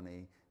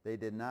testimony. They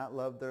did not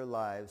love their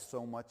lives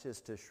so much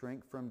as to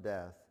shrink from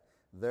death.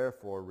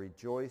 Therefore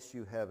rejoice,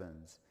 you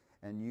heavens,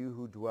 and you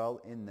who dwell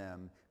in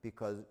them,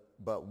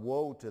 but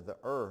woe to the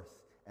earth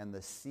and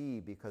the sea,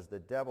 because the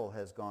devil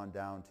has gone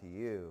down to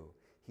you.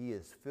 He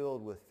is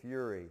filled with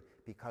fury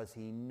because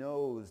he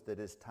knows that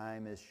his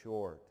time is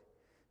short.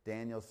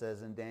 Daniel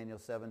says in Daniel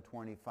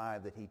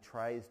 7:25 that he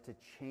tries to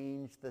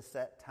change the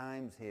set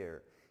times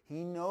here.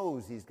 He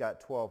knows he's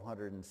got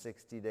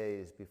 1,260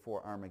 days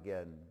before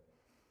Armageddon.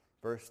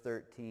 Verse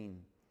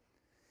 13,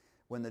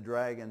 when the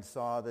dragon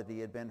saw that he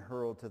had been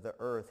hurled to the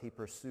earth, he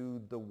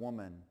pursued the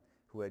woman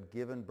who had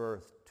given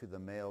birth to the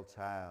male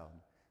child.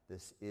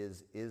 This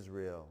is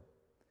Israel.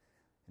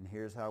 And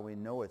here's how we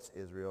know it's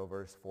Israel,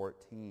 verse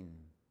 14.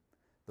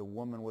 The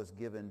woman was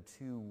given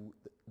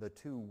the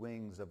two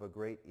wings of a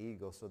great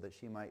eagle so that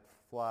she might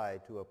fly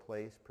to a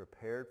place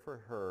prepared for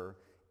her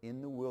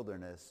in the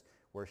wilderness,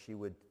 where she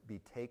would be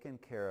taken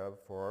care of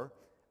for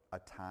a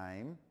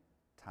time,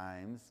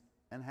 times,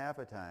 and half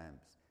a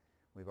times.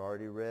 We've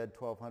already read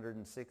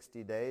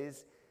 1,260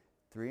 days.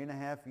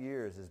 3.5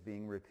 years is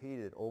being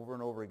repeated over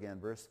and over again.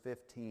 Verse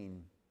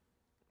 15.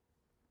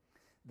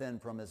 Then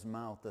from his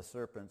mouth the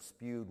serpent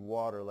spewed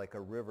water like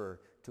a river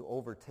to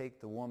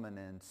overtake the woman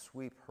and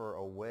sweep her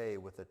away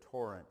with a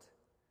torrent.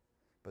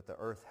 But the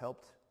earth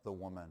helped the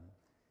woman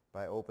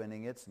by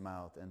opening its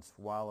mouth and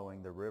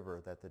swallowing the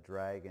river that the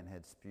dragon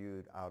had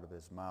spewed out of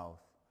his mouth.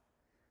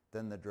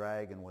 Then the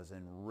dragon was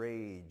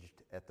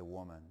enraged at the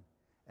woman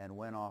and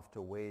went off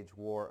to wage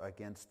war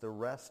against the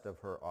rest of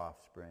her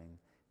offspring,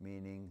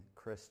 meaning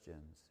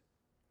Christians,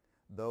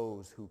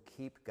 those who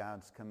keep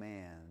God's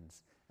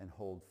commands and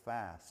hold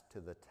fast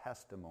to the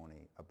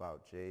testimony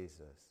about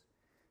Jesus.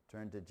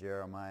 Turn to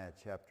Jeremiah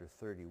chapter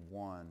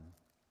 31.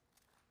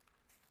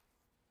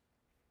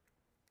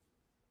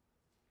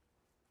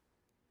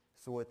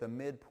 So at the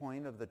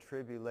midpoint of the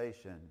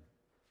tribulation,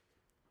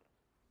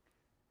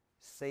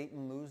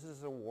 Satan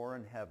loses a war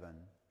in heaven.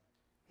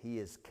 He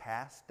is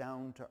cast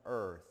down to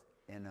earth,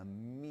 and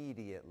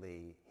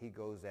immediately he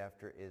goes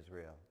after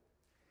Israel.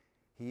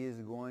 He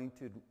is going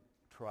to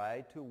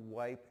try to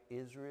wipe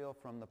Israel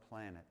from the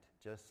planet,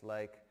 just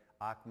like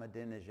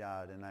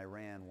Ahmadinejad in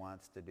Iran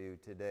wants to do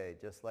today,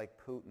 just like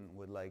Putin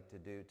would like to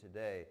do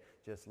today,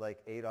 just like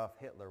Adolf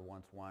Hitler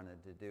once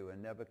wanted to do,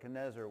 and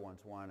Nebuchadnezzar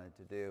once wanted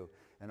to do.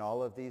 And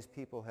all of these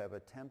people have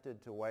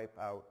attempted to wipe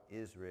out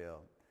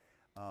Israel.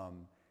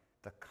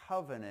 The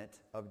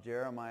covenant of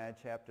Jeremiah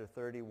chapter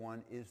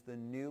 31 is the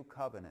new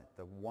covenant.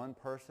 The one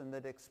person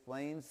that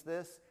explains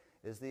this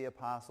is the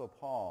Apostle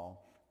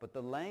Paul, but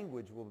the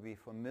language will be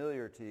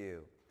familiar to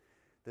you.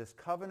 This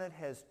covenant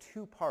has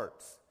two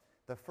parts.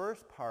 The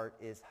first part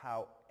is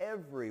how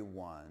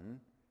everyone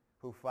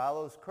who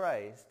follows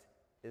Christ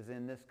is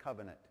in this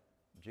covenant.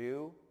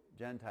 Jew,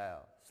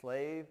 Gentile,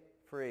 slave,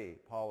 free,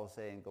 Paul will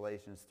say in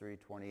Galatians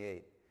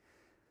 3:28.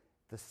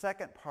 The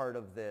second part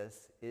of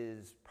this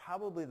is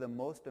probably the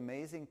most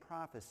amazing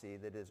prophecy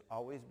that is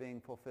always being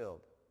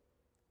fulfilled.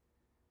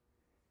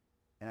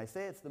 And I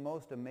say it's the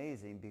most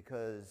amazing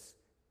because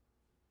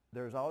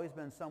there's always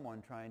been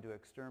someone trying to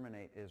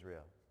exterminate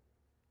Israel.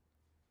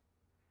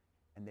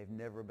 And they've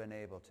never been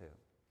able to.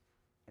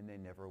 And they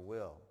never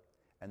will.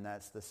 And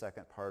that's the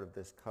second part of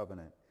this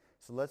covenant.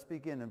 So let's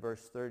begin in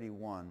verse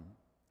 31.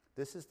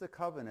 This is the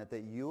covenant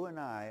that you and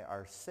I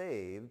are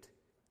saved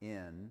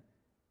in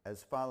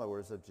as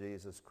followers of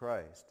Jesus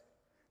Christ.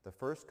 The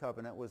first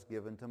covenant was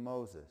given to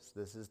Moses.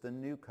 This is the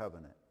new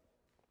covenant.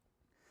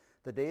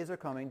 The days are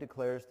coming,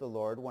 declares the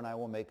Lord, when I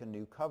will make a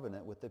new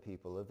covenant with the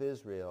people of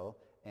Israel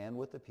and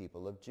with the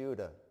people of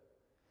Judah.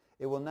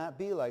 It will not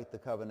be like the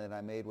covenant I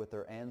made with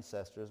their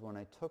ancestors when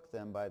I took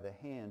them by the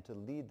hand to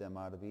lead them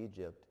out of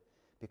Egypt,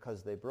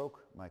 because they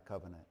broke my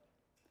covenant,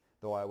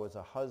 though I was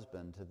a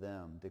husband to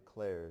them,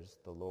 declares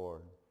the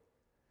Lord.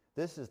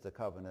 This is the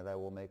covenant I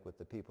will make with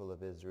the people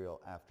of Israel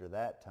after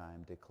that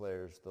time,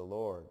 declares the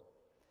Lord.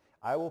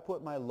 I will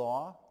put my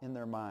law in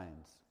their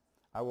minds.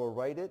 I will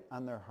write it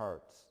on their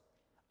hearts.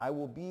 I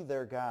will be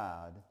their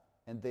God,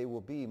 and they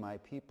will be my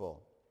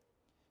people.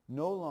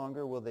 No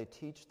longer will they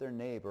teach their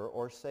neighbor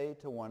or say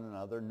to one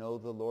another, know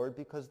the Lord,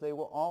 because they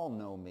will all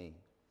know me,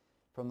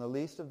 from the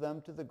least of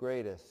them to the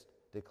greatest,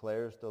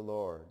 declares the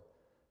Lord.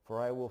 For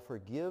I will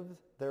forgive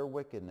their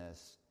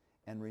wickedness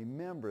and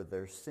remember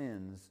their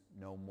sins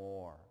no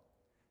more.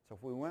 So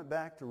if we went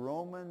back to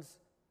Romans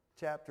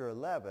chapter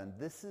 11,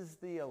 this is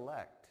the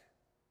elect.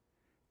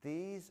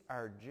 These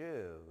are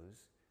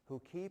Jews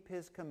who keep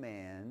his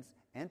commands,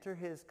 enter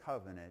his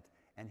covenant,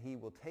 and he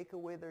will take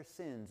away their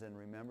sins and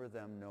remember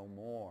them no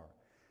more.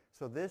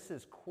 So this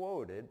is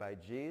quoted by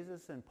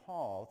Jesus and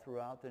Paul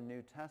throughout the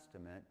New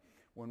Testament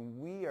when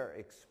we are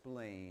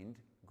explained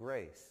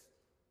grace.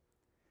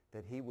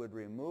 That he would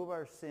remove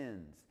our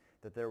sins,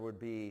 that there would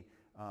be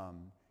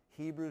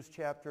Hebrews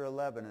chapter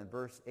 11 and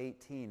verse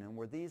 18, and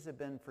where these have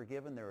been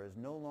forgiven, there is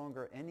no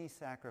longer any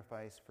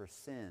sacrifice for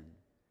sin.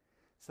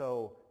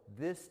 So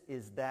this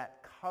is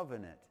that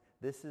covenant.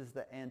 This is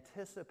the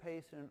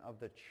anticipation of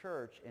the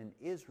church in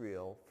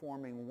Israel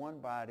forming one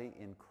body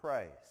in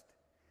Christ.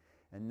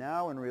 And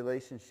now in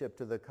relationship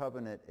to the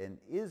covenant in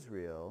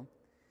Israel,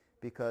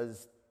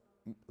 because,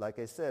 like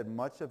I said,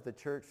 much of the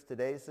church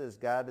today says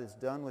God is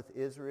done with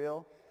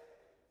Israel.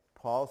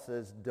 Paul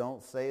says,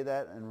 don't say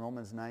that in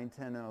Romans 9,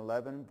 10, and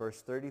 11,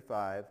 verse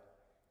 35.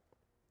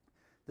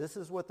 This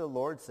is what the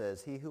Lord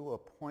says, he who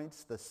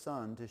appoints the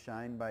sun to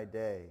shine by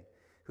day,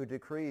 who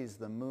decrees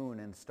the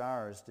moon and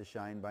stars to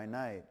shine by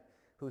night,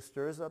 who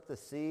stirs up the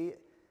sea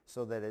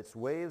so that its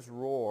waves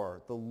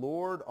roar. The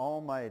Lord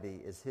Almighty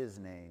is his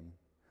name.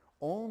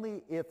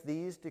 Only if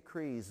these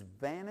decrees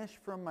vanish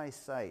from my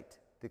sight,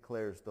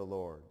 declares the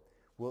Lord,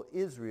 will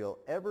Israel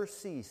ever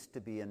cease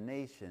being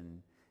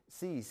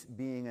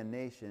a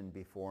nation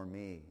before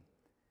me.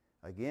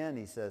 Again,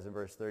 he says in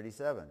verse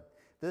 37,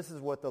 this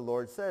is what the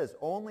Lord says,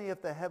 only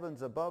if the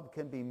heavens above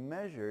can be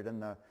measured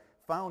and the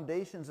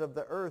foundations of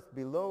the earth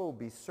below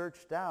be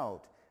searched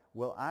out,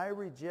 will I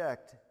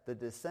reject the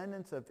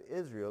descendants of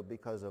Israel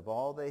because of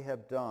all they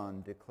have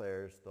done,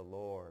 declares the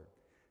Lord.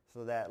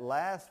 So that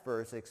last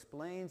verse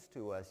explains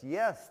to us,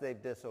 yes,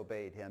 they've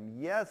disobeyed him.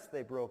 Yes,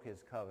 they broke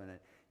his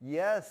covenant.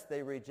 Yes,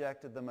 they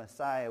rejected the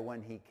Messiah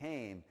when he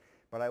came.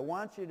 But I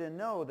want you to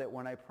know that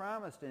when I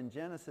promised in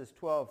Genesis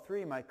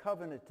 12:3, my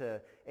covenant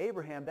to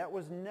Abraham, that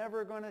was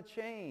never going to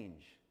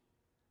change.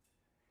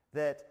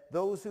 That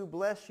those who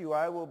bless you,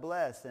 I will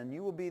bless, and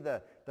you will be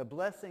the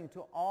blessing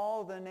to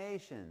all the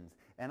nations,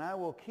 and I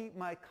will keep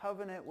my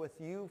covenant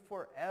with you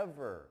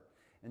forever.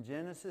 In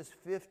Genesis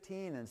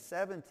 15 and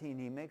 17,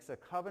 he makes a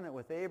covenant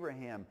with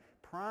Abraham,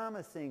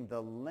 promising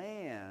the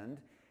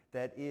land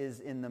that is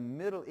in the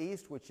Middle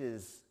East, which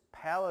is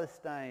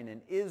Palestine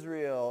and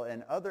Israel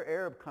and other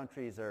Arab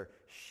countries are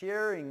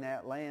sharing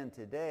that land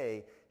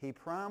today. He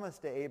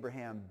promised to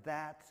Abraham,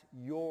 that's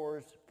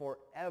yours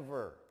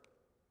forever.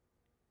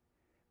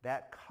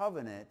 That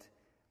covenant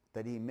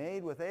that he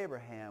made with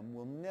Abraham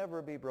will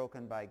never be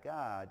broken by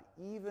God,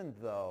 even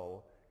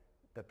though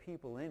the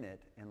people in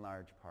it, in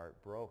large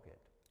part, broke it.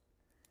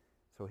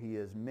 So he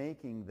is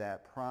making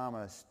that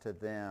promise to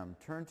them.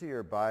 Turn to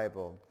your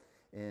Bible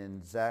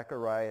in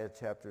Zechariah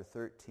chapter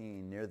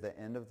 13, near the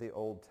end of the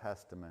Old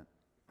Testament.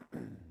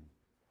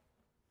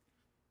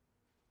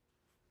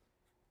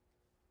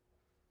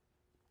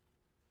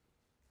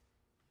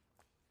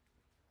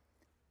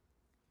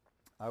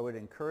 I would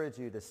encourage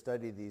you to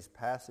study these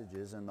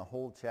passages and the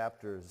whole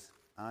chapters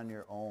on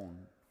your own.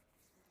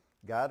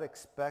 God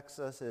expects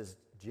us as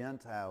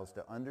Gentiles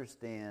to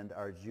understand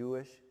our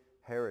Jewish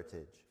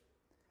heritage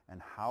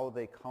and how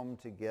they come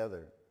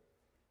together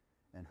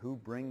and who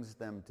brings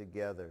them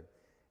together.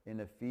 In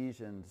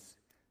Ephesians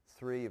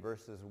 3,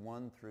 verses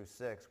 1 through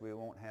 6, we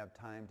won't have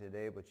time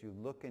today, but you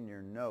look in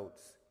your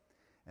notes,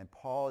 and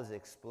Paul is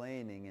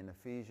explaining in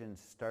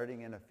Ephesians,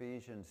 starting in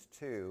Ephesians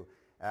 2,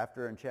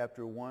 after in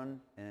chapter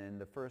 1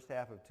 and the first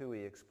half of 2,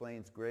 he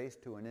explains grace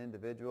to an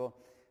individual.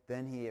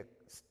 Then he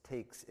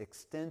takes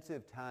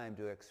extensive time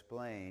to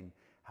explain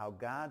how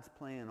God's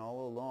plan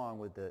all along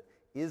with the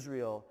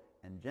Israel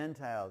and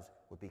Gentiles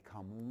would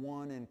become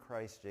one in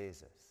Christ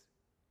Jesus.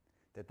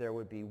 That there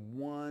would be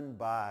one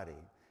body,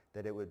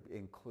 that it would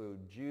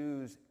include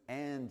Jews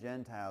and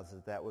Gentiles,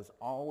 that was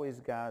always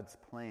God's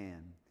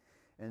plan.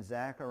 In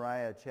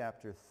Zechariah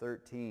chapter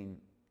 13,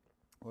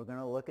 we're going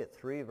to look at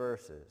 3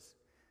 verses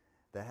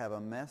that have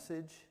a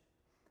message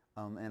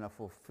and a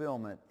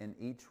fulfillment in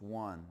each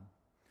one.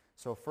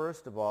 So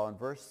first of all, in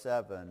verse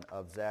 7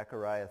 of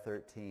Zechariah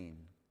 13,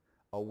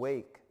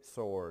 awake,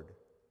 sword,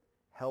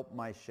 help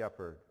my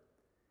shepherd,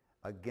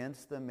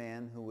 against the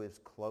man who is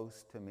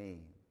close to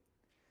me,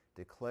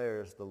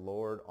 declares the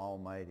Lord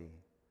Almighty.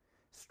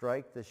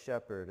 Strike the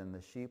shepherd, and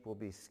the sheep will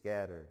be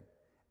scattered,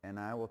 and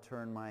I will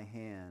turn my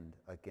hand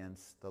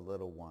against the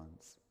little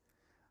ones.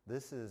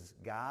 This is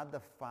God the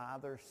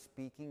Father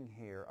speaking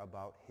here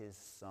about his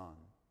Son.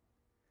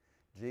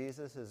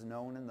 Jesus is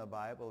known in the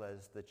Bible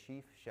as the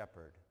chief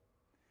shepherd.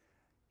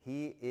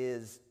 He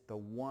is the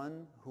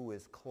one who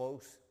is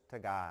close to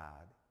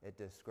God, it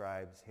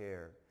describes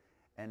here.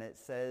 And it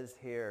says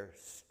here,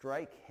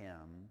 strike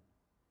him,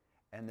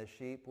 and the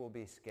sheep will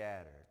be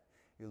scattered.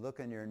 You look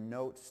in your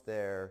notes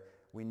there,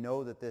 we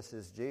know that this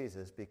is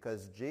Jesus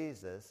because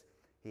Jesus,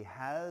 he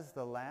has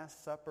the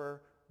Last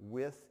Supper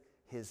with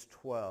his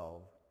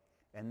 12.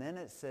 And then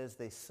it says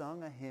they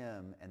sung a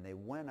hymn and they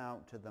went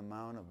out to the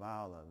Mount of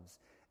Olives.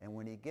 And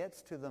when he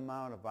gets to the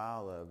Mount of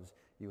Olives,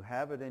 you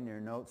have it in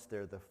your notes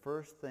there, the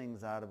first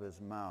things out of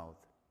his mouth.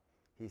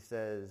 He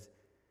says,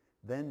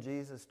 "Then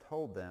Jesus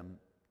told them,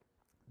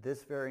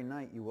 'This very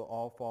night you will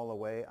all fall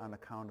away on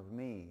account of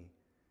me.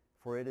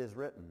 For it is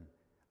written,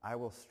 I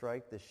will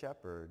strike the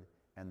shepherd,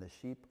 and the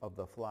sheep of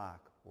the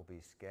flock will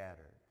be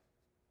scattered.'"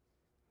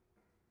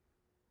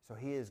 So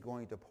he is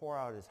going to pour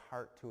out his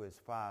heart to his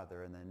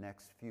Father in the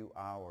next few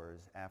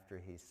hours after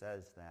he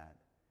says that.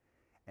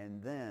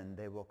 And then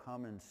they will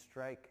come and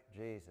strike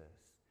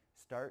Jesus,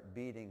 start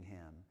beating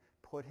him,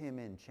 put him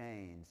in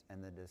chains,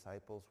 and the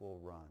disciples will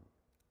run.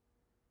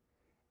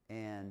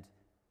 And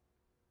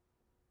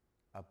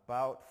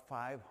about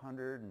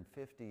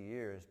 550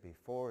 years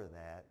before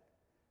that,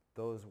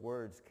 those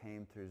words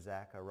came through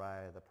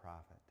Zechariah the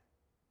prophet,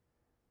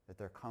 that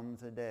there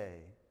comes a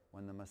day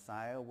when the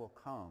Messiah will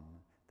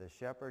come, the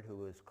shepherd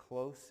who is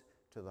close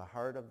to the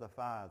heart of the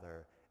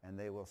Father, and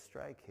they will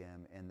strike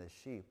him, and the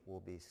sheep will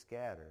be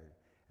scattered.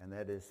 And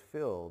that is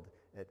fulfilled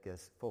at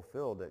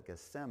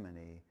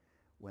Gethsemane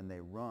when they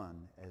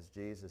run as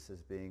Jesus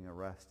is being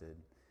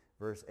arrested.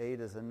 Verse 8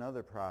 is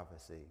another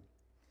prophecy.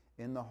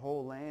 "In the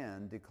whole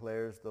land,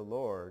 declares the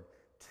Lord,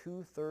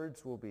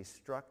 2/3 will be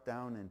struck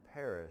down and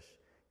perish,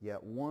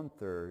 yet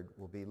 1/3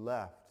 will be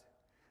left."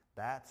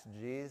 That's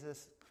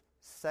Jesus'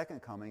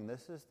 second coming.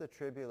 This is the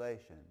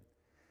tribulation.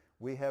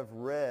 We have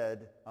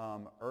read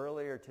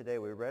earlier today,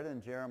 we read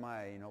in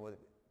Jeremiah,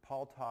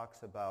 Paul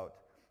talks about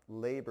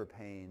labor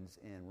pains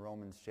in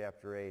Romans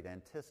chapter 8,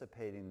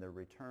 anticipating the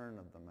return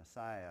of the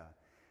Messiah.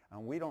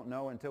 And we don't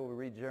know until we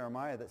read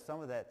Jeremiah that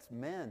some of that's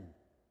men.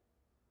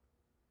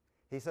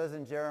 He says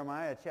in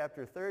Jeremiah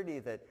chapter 30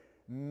 that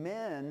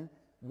men,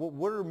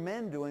 what are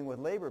men doing with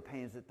labor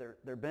pains? That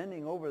they're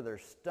bending over their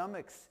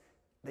stomachs.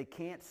 They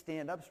can't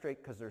stand up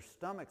straight because their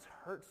stomachs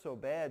hurt so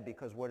bad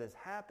because what is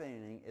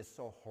happening is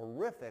so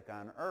horrific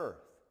on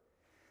earth.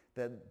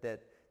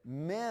 That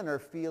men are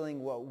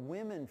feeling what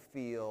women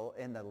feel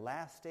in the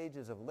last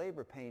stages of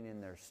labor pain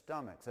in their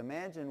stomachs.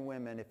 Imagine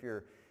women, if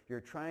you're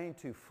trying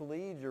to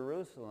flee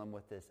Jerusalem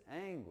with this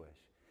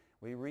anguish.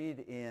 We read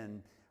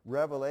in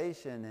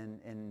Revelation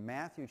in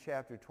Matthew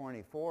chapter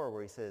 24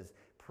 where he says,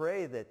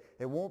 pray that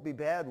it won't be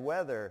bad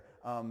weather.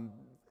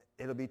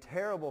 It'll be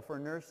terrible for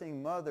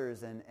nursing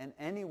mothers and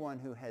anyone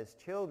who has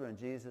children.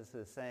 Jesus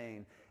is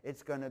saying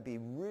it's going to be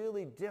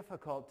really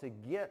difficult to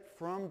get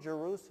from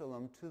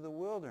Jerusalem to the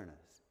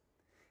wilderness.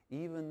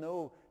 Even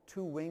though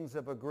 2 wings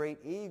of a great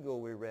eagle,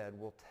 we read,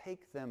 will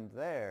take them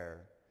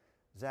there,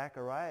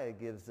 Zechariah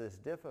gives this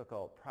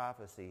difficult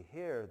prophecy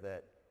here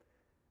that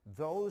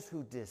those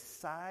who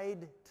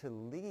decide to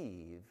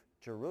leave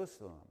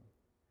Jerusalem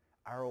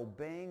are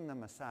obeying the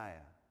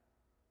Messiah.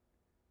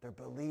 They're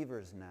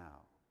believers now.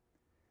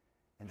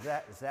 And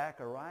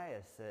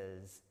Zechariah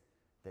says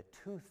that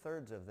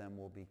 2/3 of them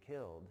will be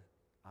killed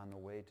on the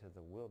way to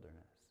the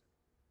wilderness.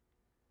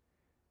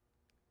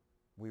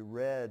 We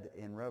read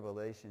in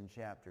Revelation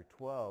chapter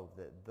 12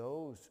 that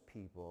those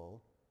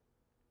people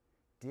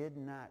did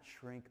not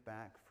shrink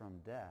back from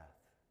death,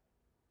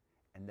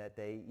 and that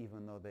they,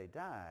 even though they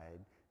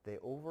died, they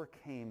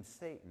overcame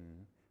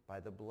Satan by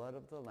the blood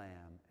of the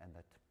Lamb and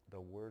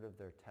the word of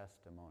their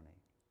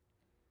testimony.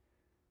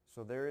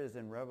 So there is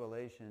in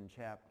Revelation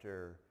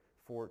chapter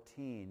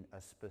 14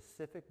 a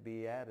specific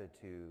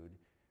beatitude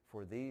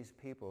for these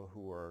people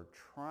who are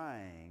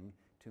trying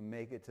to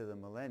make it to the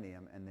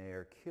millennium, and they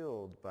are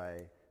killed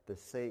by the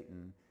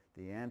Satan,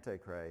 the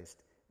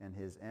Antichrist, and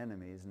his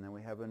enemies. And then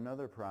we have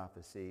another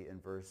prophecy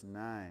in verse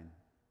 9.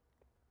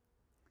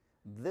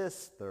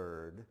 This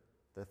third,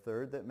 the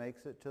third that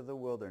makes it to the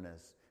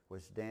wilderness,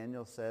 which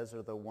Daniel says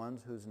are the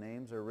ones whose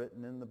names are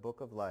written in the book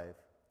of life,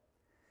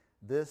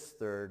 this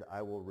third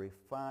I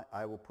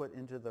will put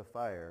into the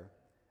fire.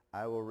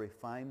 I will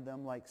refine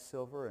them like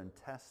silver and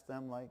test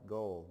them like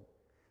gold.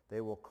 They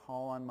will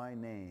call on my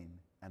name,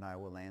 and I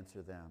will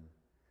answer them.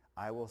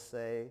 I will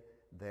say,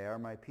 they are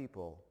my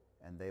people,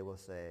 and they will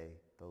say,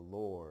 the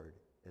Lord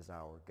is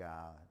our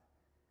God.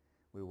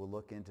 We will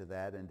look into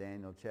that in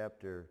Daniel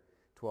chapter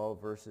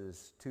 12,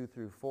 verses 2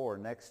 through 4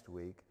 next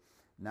week.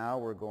 Now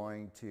we're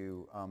going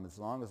to, as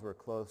long as we're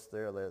close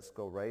there, let's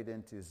go right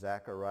into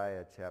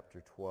Zechariah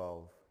chapter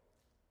 12.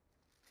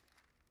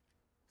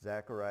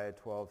 Zechariah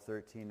 12,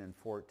 13, and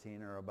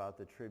 14 are about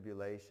the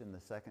tribulation, the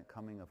second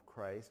coming of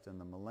Christ,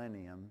 and the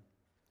millennium.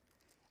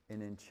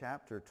 And in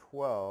chapter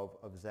 12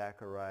 of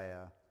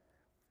Zechariah,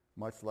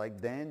 much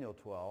like Daniel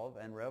 12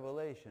 and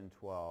Revelation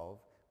 12,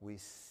 we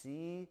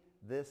see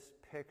this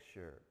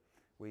picture.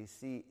 We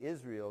see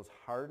Israel's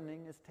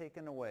hardening is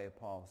taken away,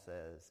 Paul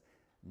says.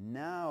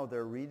 Now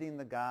they're reading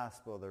the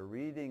gospel. They're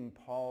reading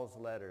Paul's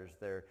letters.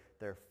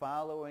 They're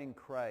following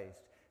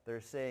Christ.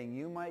 They're saying,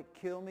 you might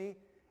kill me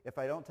if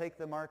I don't take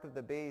the mark of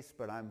the beast,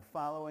 but I'm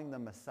following the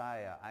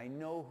Messiah. I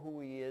know who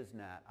he is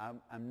now.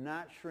 I'm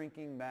not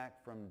shrinking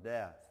back from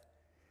death.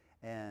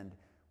 And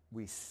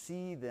we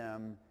see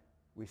them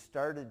We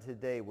started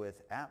today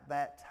with, at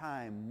that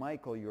time,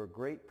 Michael, your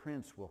great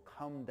prince, will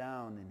come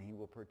down and he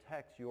will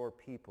protect your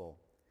people.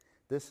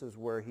 This is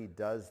where he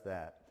does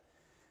that.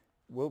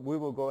 We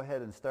will go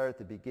ahead and start at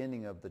the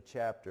beginning of the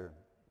chapter.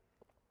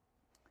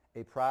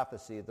 A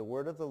prophecy, the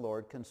word of the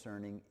Lord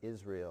concerning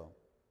Israel.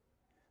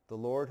 The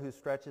Lord who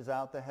stretches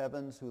out the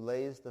heavens, who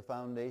lays the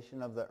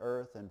foundation of the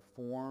earth and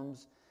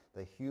forms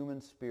the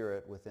human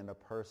spirit within a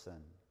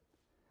person.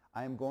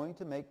 I am going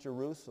to make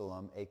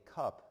Jerusalem a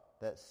cup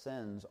that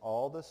sends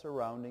all the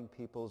surrounding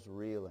peoples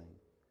reeling.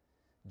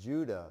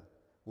 Judah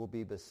will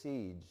be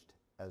besieged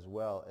as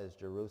well as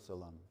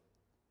Jerusalem.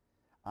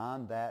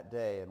 On that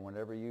day, and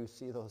whenever you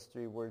see those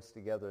three words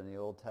together in the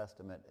Old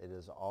Testament, it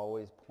is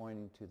always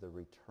pointing to the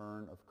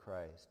return of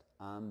Christ.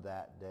 On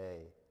that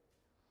day,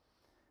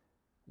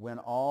 when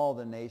all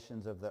the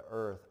nations of the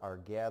earth are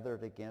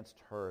gathered against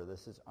her.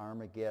 This is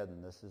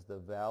Armageddon. This is the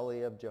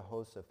valley of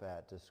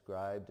Jehoshaphat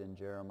described in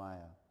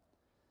Jeremiah.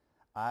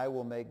 I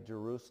will make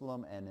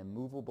Jerusalem an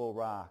immovable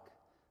rock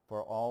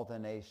for all the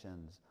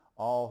nations.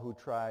 All who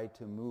try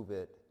to move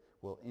it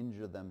will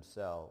injure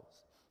themselves.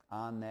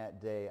 On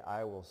that day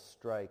I will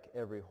strike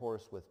every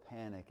horse with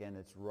panic and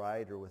its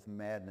rider with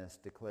madness,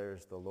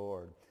 declares the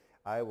Lord.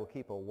 I will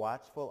keep a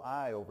watchful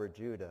eye over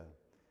Judah,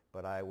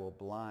 but I will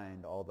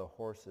blind all the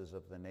horses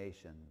of the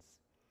nations.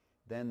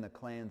 Then the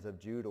clans of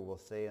Judah will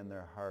say in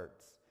their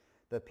hearts,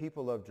 the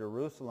people of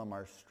Jerusalem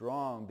are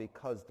strong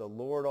because the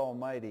Lord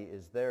Almighty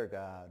is their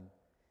God.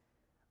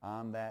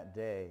 On that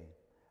day,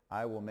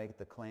 I will make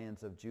the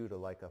clans of Judah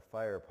like a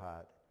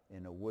firepot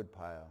in a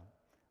woodpile,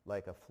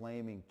 like a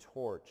flaming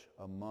torch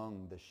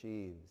among the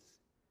sheaves.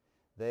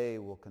 They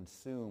will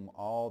consume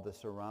all the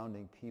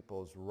surrounding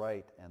peoples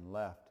right and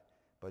left,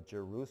 but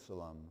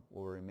Jerusalem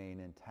will remain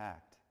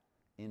intact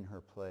in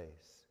her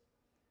place.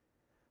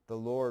 The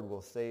Lord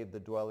will save the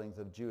dwellings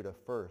of Judah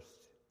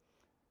first,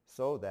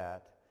 so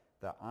that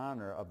the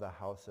honor of the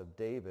house of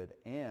David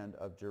and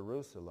of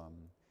Jerusalem,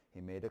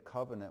 he made a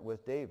covenant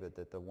with David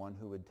that the one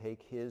who would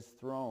take his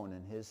throne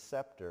and his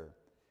scepter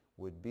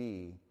would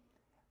be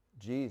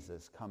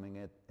Jesus coming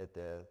at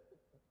the,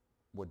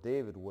 what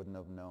David wouldn't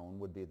have known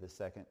would be the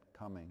second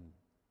coming.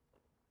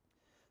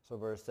 So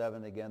verse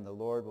 7 again, the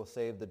Lord will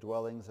save the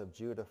dwellings of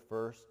Judah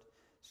first,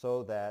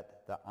 so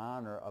that the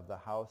honor of the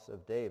house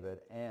of David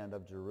and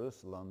of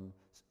Jerusalem's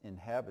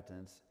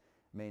inhabitants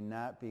may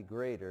not be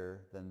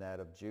greater than that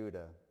of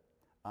Judah.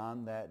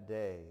 On that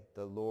day,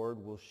 the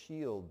Lord will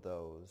shield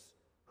those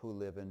who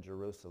live in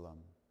Jerusalem,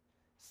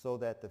 so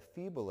that the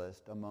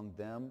feeblest among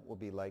them will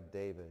be like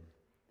David,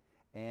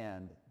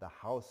 and the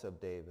house of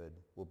David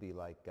will be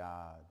like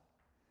God.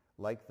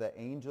 Like the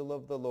angel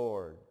of the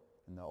Lord.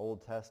 In the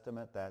Old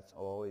Testament, that's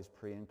always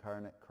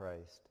pre-incarnate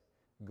Christ,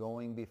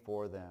 going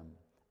before them.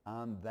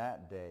 On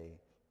that day,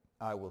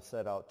 I will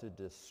set out to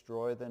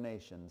destroy the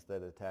nations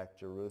that attack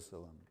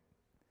Jerusalem.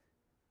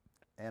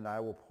 And I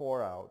will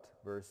pour out,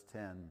 verse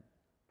 10,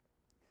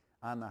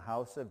 on the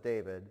house of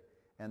David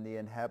and the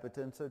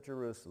inhabitants of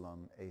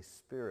Jerusalem a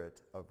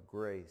spirit of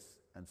grace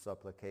and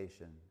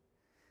supplication.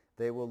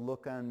 They will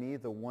look on me,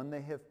 the one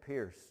they have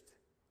pierced,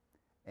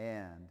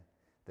 and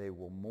they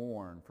will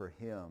mourn for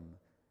him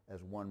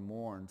as one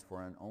mourns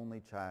for an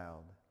only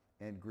child,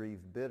 and grieve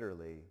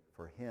bitterly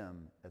for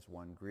him as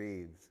one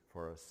grieves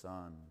for a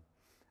son.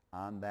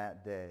 On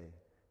that day,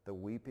 the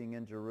weeping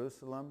in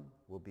Jerusalem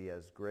will be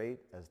as great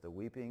as the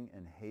weeping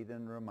in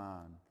Hadon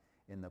Rimmon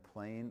in the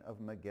plain of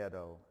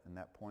Megiddo. And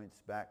that points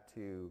back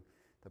to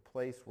the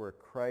place where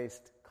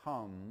Christ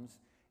comes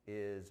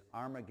is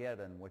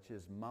Armageddon, which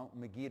is Mount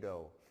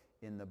Megiddo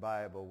in the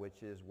Bible,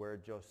 which is where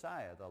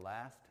Josiah, the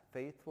last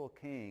faithful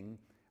king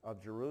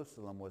of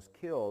Jerusalem, was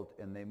killed,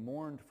 and they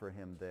mourned for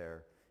him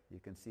there. You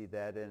can see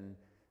that in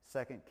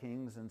 2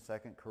 Kings and 2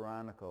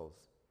 Chronicles.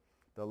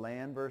 The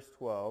land, verse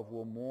 12,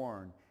 will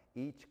mourn,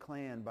 each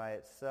clan by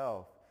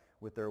itself,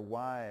 with their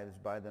wives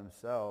by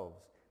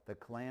themselves, the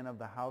clan of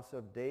the house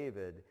of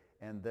David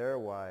and their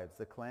wives,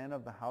 the clan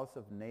of the house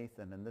of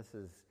Nathan. And this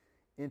is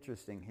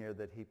interesting here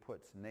that he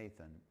puts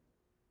Nathan.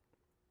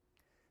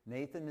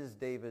 Nathan is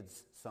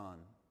David's son.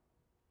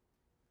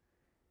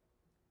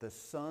 The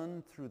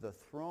son through the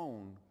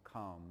throne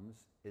comes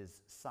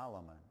is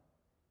Solomon.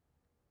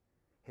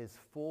 His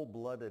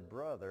full-blooded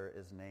brother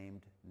is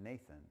named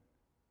Nathan.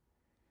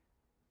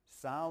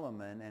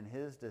 Solomon and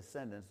his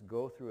descendants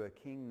go through a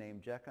king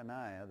named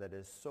Jeconiah that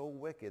is so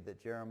wicked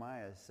that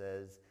Jeremiah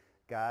says,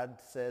 God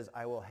says,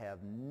 I will have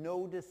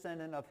no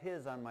descendant of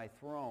his on my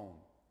throne.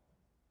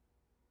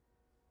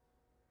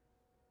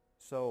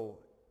 So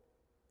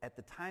at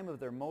the time of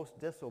their most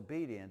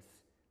disobedience,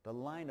 the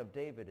line of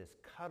David is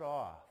cut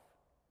off,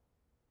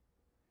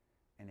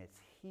 and it's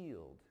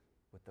healed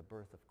with the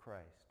birth of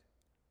Christ.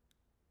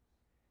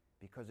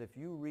 Because if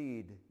you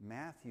read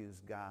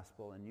Matthew's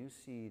gospel and you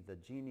see the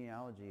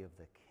genealogy of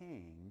the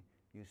king,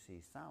 you see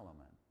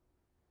Solomon.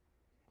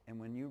 And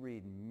when you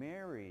read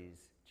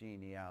Mary's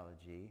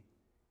genealogy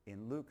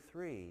in Luke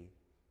 3,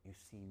 you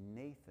see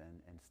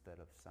Nathan instead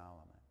of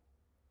Solomon.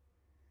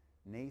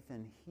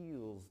 Nathan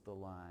heals the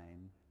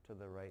line to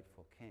the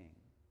rightful king.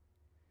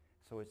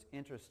 So it's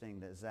interesting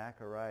that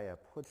Zechariah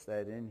puts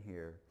that in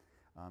here.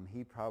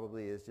 He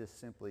probably is just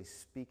simply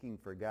speaking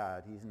for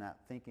God. He's not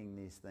thinking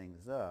these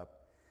things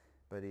up,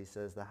 but he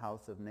says the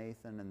house of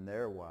Nathan and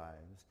their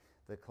wives,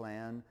 the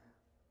clan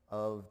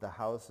of the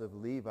house of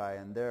Levi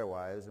and their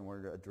wives, and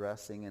we're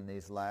addressing in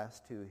these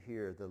last two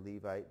here the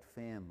Levite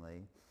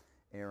family,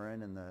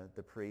 Aaron and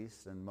the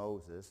priests and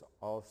Moses,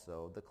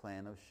 also the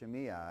clan of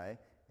Shimei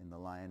in the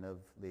line of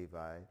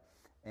Levi,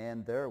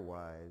 and their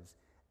wives,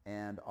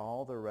 and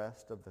all the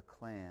rest of the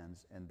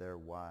clans and their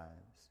wives.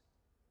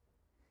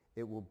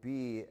 It will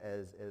be,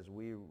 as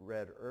we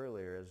read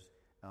earlier, as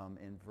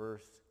in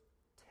verse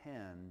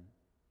 10,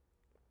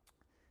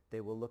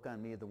 they will look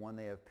on me, the one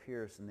they have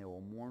pierced, and they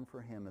will mourn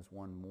for him as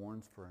one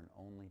mourns for an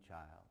only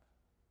child.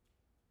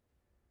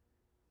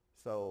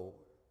 So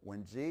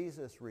when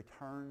Jesus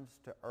returns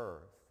to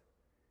earth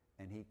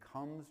and he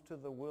comes to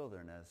the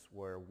wilderness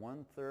where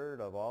 1/3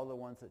 of all the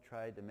ones that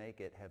tried to make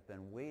it have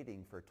been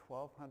waiting for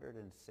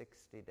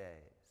 1,260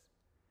 days,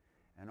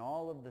 and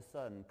all of a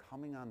sudden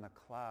coming on the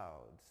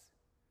clouds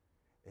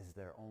is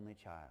their only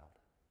child.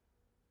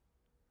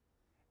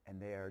 And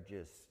they are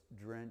just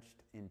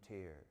drenched in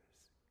tears.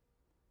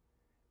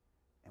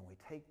 And we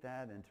take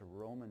that into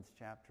Romans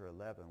chapter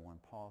 11 when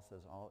Paul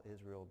says all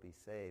Israel be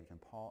saved.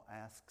 And Paul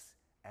asks,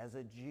 as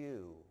a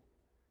Jew,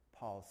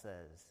 Paul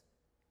says,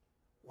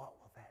 what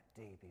will that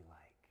day be like?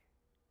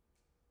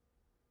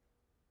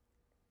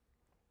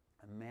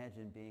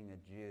 Imagine being a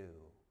Jew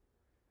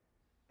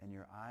and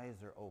your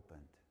eyes are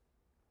opened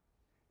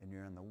and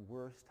you're in the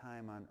worst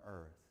time on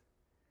earth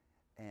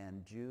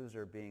and Jews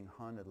are being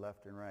hunted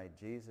left and right.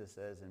 Jesus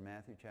says in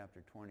Matthew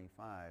chapter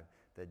 25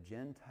 that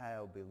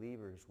Gentile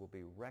believers will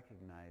be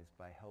recognized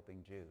by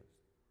helping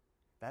Jews.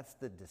 That's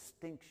the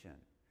distinction.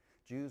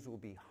 Jews will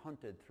be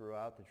hunted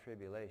throughout the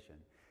tribulation.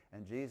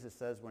 And Jesus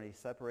says when he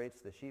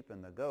separates the sheep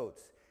and the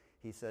goats,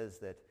 he says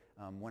that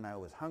when I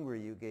was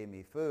hungry, you gave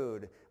me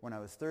food. When I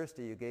was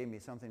thirsty, you gave me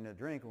something to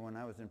drink. When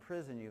I was in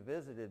prison, you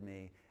visited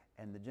me.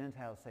 And the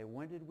Gentiles say,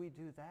 when did we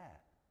do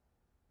that?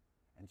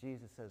 And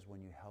Jesus says,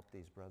 when you help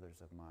these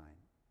brothers of mine.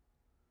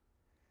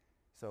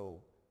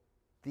 So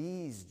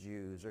these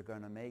Jews are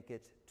going to make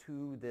it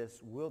to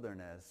this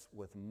wilderness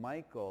with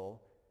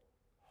Michael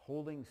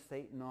holding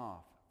Satan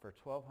off for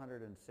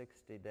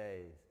 1,260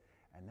 days.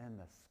 And then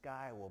the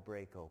sky will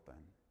break open.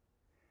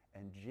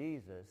 And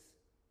Jesus,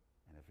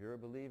 and if you're a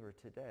believer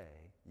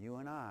today, you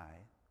and I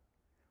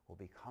will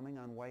be coming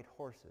on white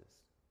horses.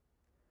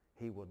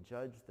 He will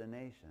judge the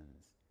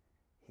nations.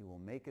 He will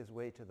make his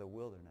way to the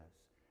wilderness,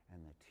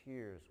 and the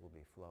tears will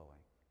be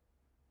flowing.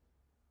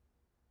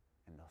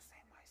 And they'll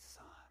say, my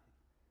son,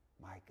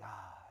 my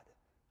God,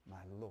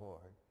 my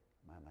Lord,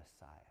 my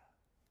Messiah.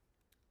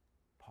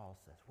 Paul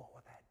says, what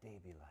will that day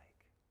be like?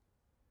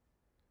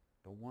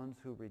 The ones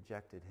who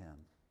rejected him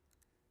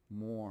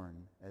mourn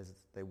as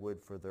they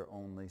would for their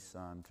only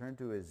son. Turn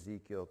to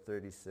Ezekiel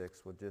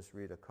 36. We'll just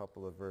read a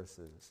couple of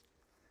verses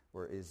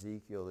where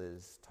Ezekiel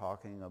is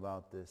talking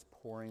about this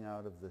pouring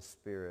out of the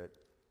Spirit.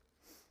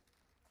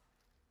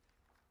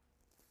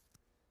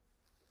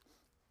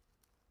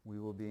 We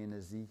will be in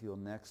Ezekiel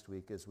next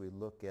week as we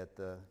look at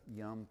the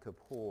Yom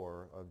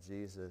Kippur of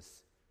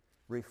Jesus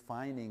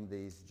refining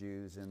these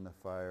Jews in the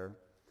fire.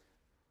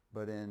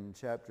 But in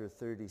chapter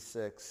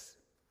 36,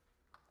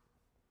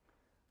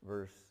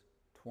 verse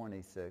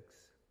 26,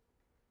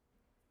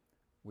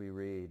 we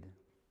read,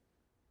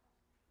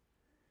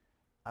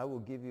 I will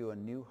give you a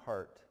new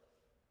heart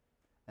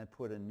and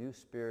put a new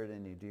spirit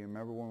in you. Do you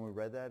remember when we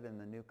read that in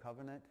the New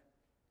Covenant?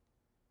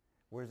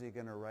 Where's he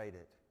going to write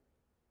it?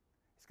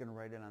 He's going to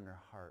write it on their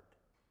heart.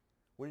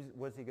 What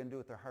is he going to do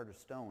with their heart of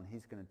stone?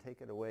 He's going to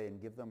take it away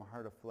and give them a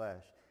heart of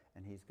flesh,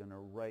 and he's going to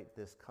write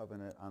this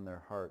covenant on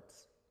their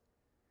hearts.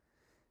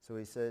 So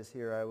he says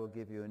here, I will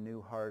give you a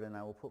new heart, and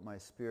I will put my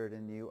spirit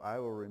in you. I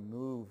will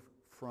remove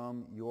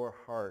from your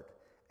heart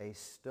a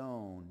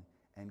stone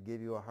and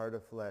give you a heart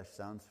of flesh.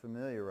 Sounds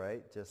familiar,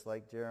 right? Just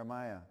like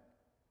Jeremiah.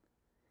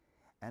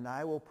 And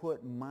I will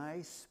put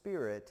my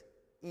spirit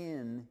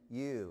in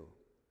you.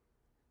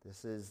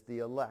 This is the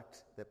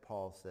elect that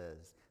Paul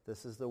says.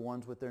 This is the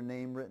ones with their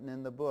name written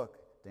in the book,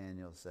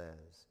 Daniel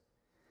says.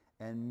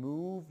 And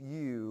move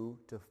you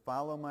to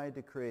follow my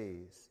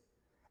decrees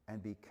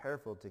and be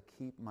careful to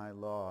keep my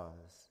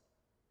laws.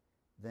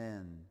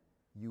 Then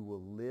you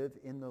will live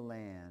in the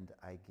land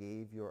I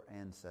gave your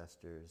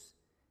ancestors.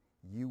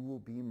 You will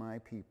be my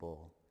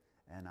people,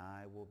 and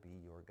I will be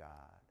your God.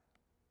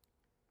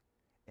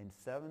 In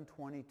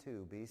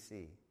 722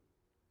 BC,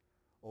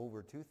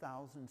 over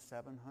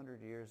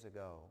 2,700 years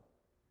ago,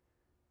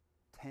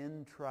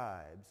 10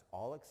 tribes,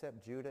 all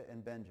except Judah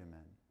and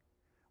Benjamin,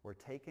 were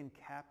taken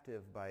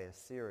captive by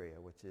Assyria,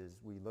 which is,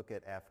 we look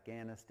at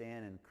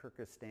Afghanistan and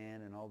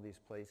Kyrgyzstan and all these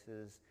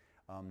places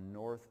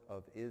north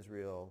of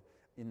Israel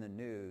in the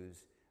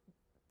news.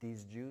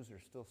 These Jews are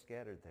still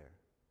scattered there.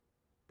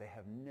 They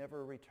have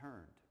never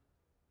returned.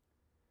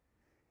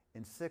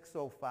 In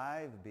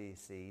 605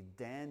 BC,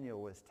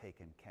 Daniel was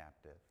taken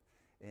captive.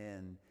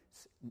 In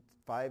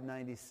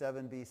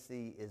 597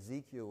 BC,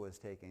 Ezekiel was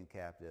taken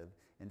captive.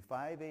 In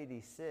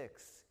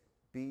 586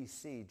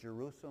 BC,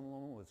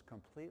 Jerusalem was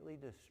completely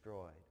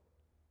destroyed,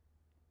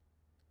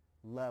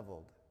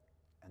 leveled,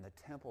 and the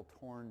temple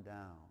torn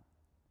down.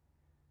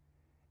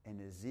 In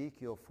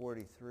Ezekiel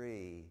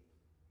 43,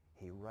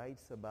 he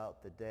writes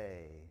about the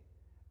day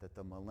that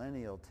the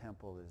millennial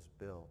temple is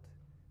built,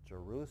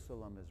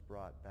 Jerusalem is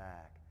brought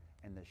back,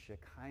 and the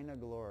Shekinah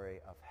glory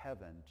of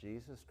heaven,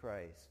 Jesus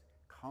Christ,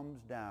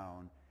 comes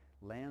down,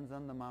 lands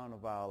on the Mount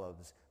of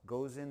Olives,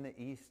 goes in the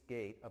east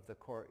gate of the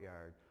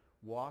courtyard,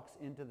 walks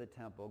into the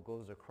temple,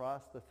 goes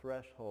across the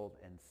threshold,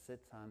 and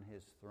sits on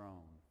his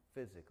throne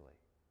physically.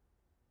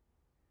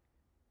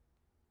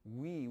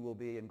 We will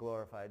be in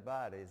glorified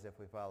bodies if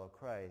we follow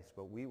Christ,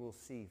 but we will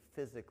see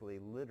physically,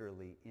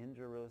 literally, in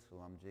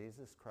Jerusalem,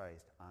 Jesus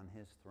Christ on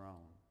his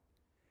throne,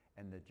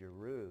 and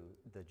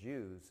the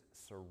Jews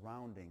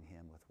surrounding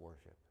him with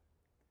worship.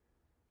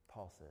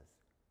 Paul says,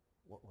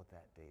 what will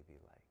that day be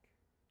like?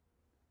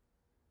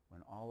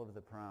 When all of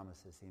the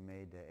promises he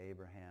made to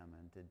Abraham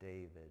and to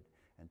David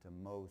and to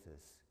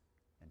Moses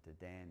and to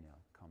Daniel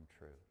come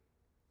true.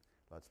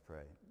 Let's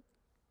pray.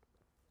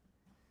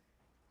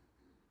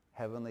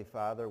 Heavenly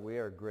Father, we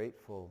are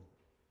grateful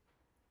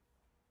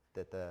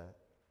that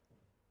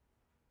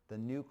the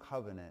new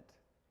covenant,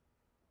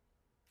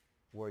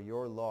 where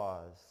your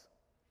laws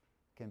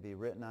can be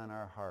written on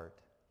our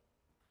heart,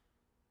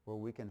 where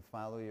we can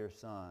follow your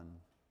Son,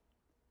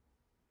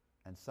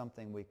 and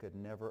something we could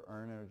never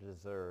earn or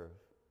deserve,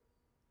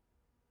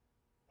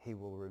 he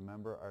will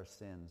remember our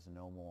sins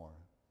no more.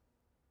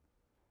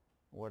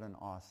 What an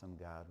awesome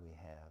God we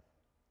have.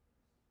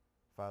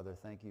 Father,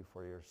 thank you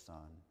for your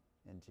Son.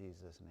 In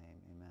Jesus'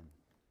 name, amen.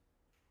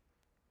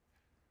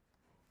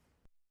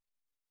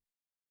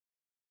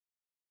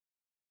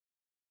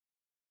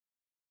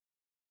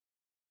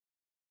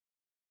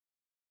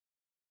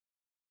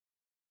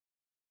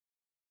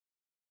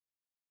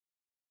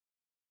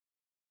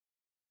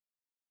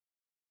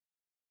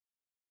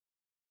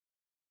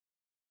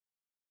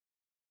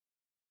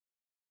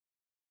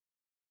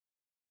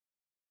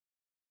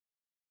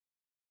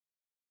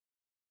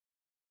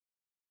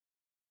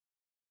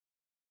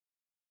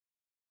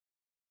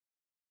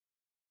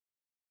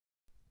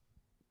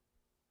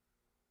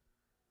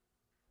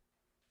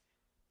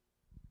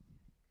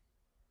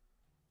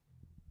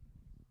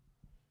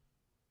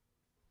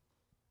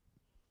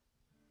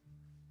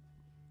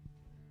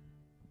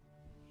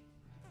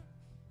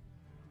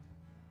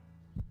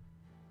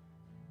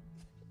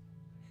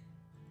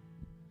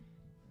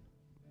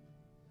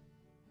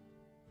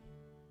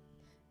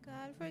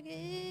 God,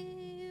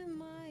 forgive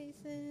my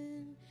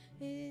sin.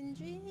 In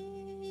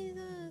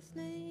Jesus'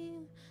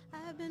 name,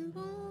 I've been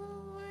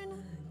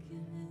born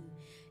again.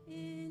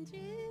 In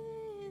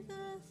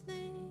Jesus'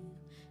 name,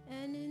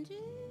 and in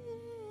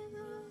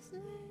Jesus'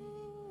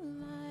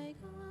 name, I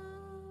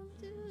come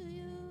to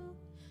you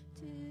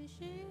to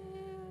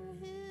share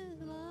his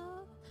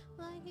love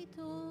like he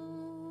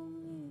told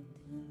me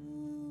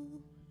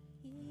to.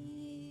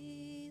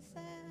 He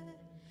said,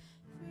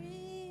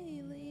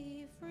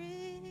 freely,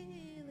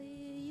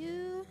 freely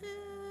you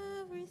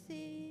have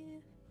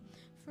received,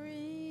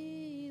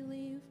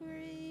 freely,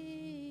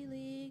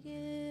 freely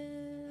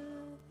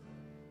give.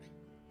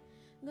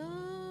 Go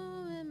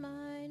in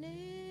my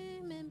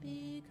name, and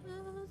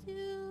because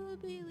you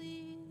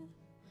believe,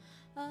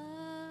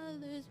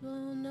 others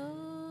will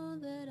know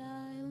that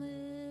I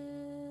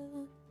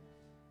live.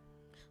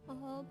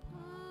 All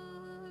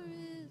power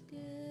is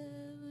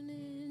given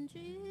in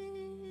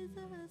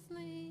Jesus'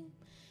 name,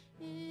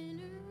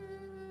 in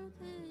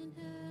earth and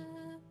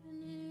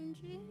heaven, in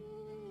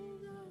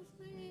Jesus'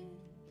 name,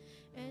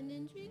 and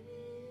in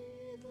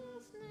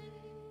Jesus'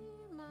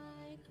 name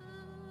I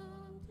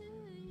come to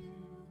you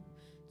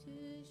to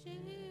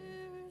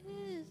share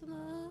his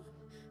love.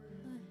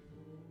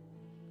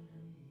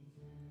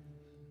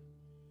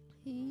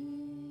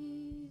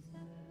 He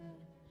said,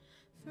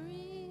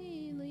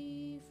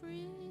 freely,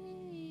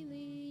 freely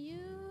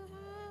you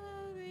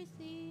have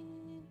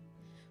received,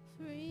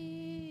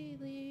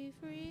 freely,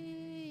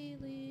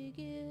 freely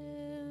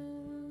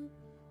give.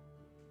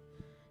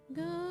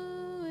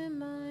 Go in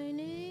my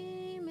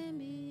name, and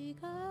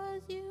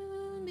because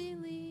you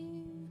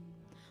believe,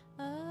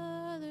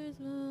 others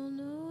will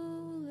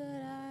know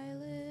that I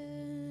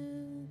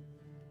live.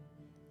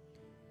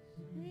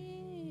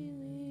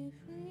 Freely,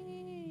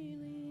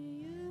 freely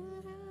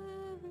you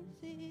have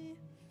received,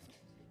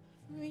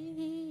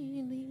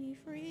 freely,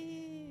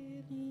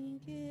 freely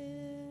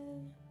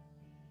give.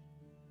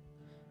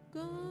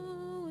 Go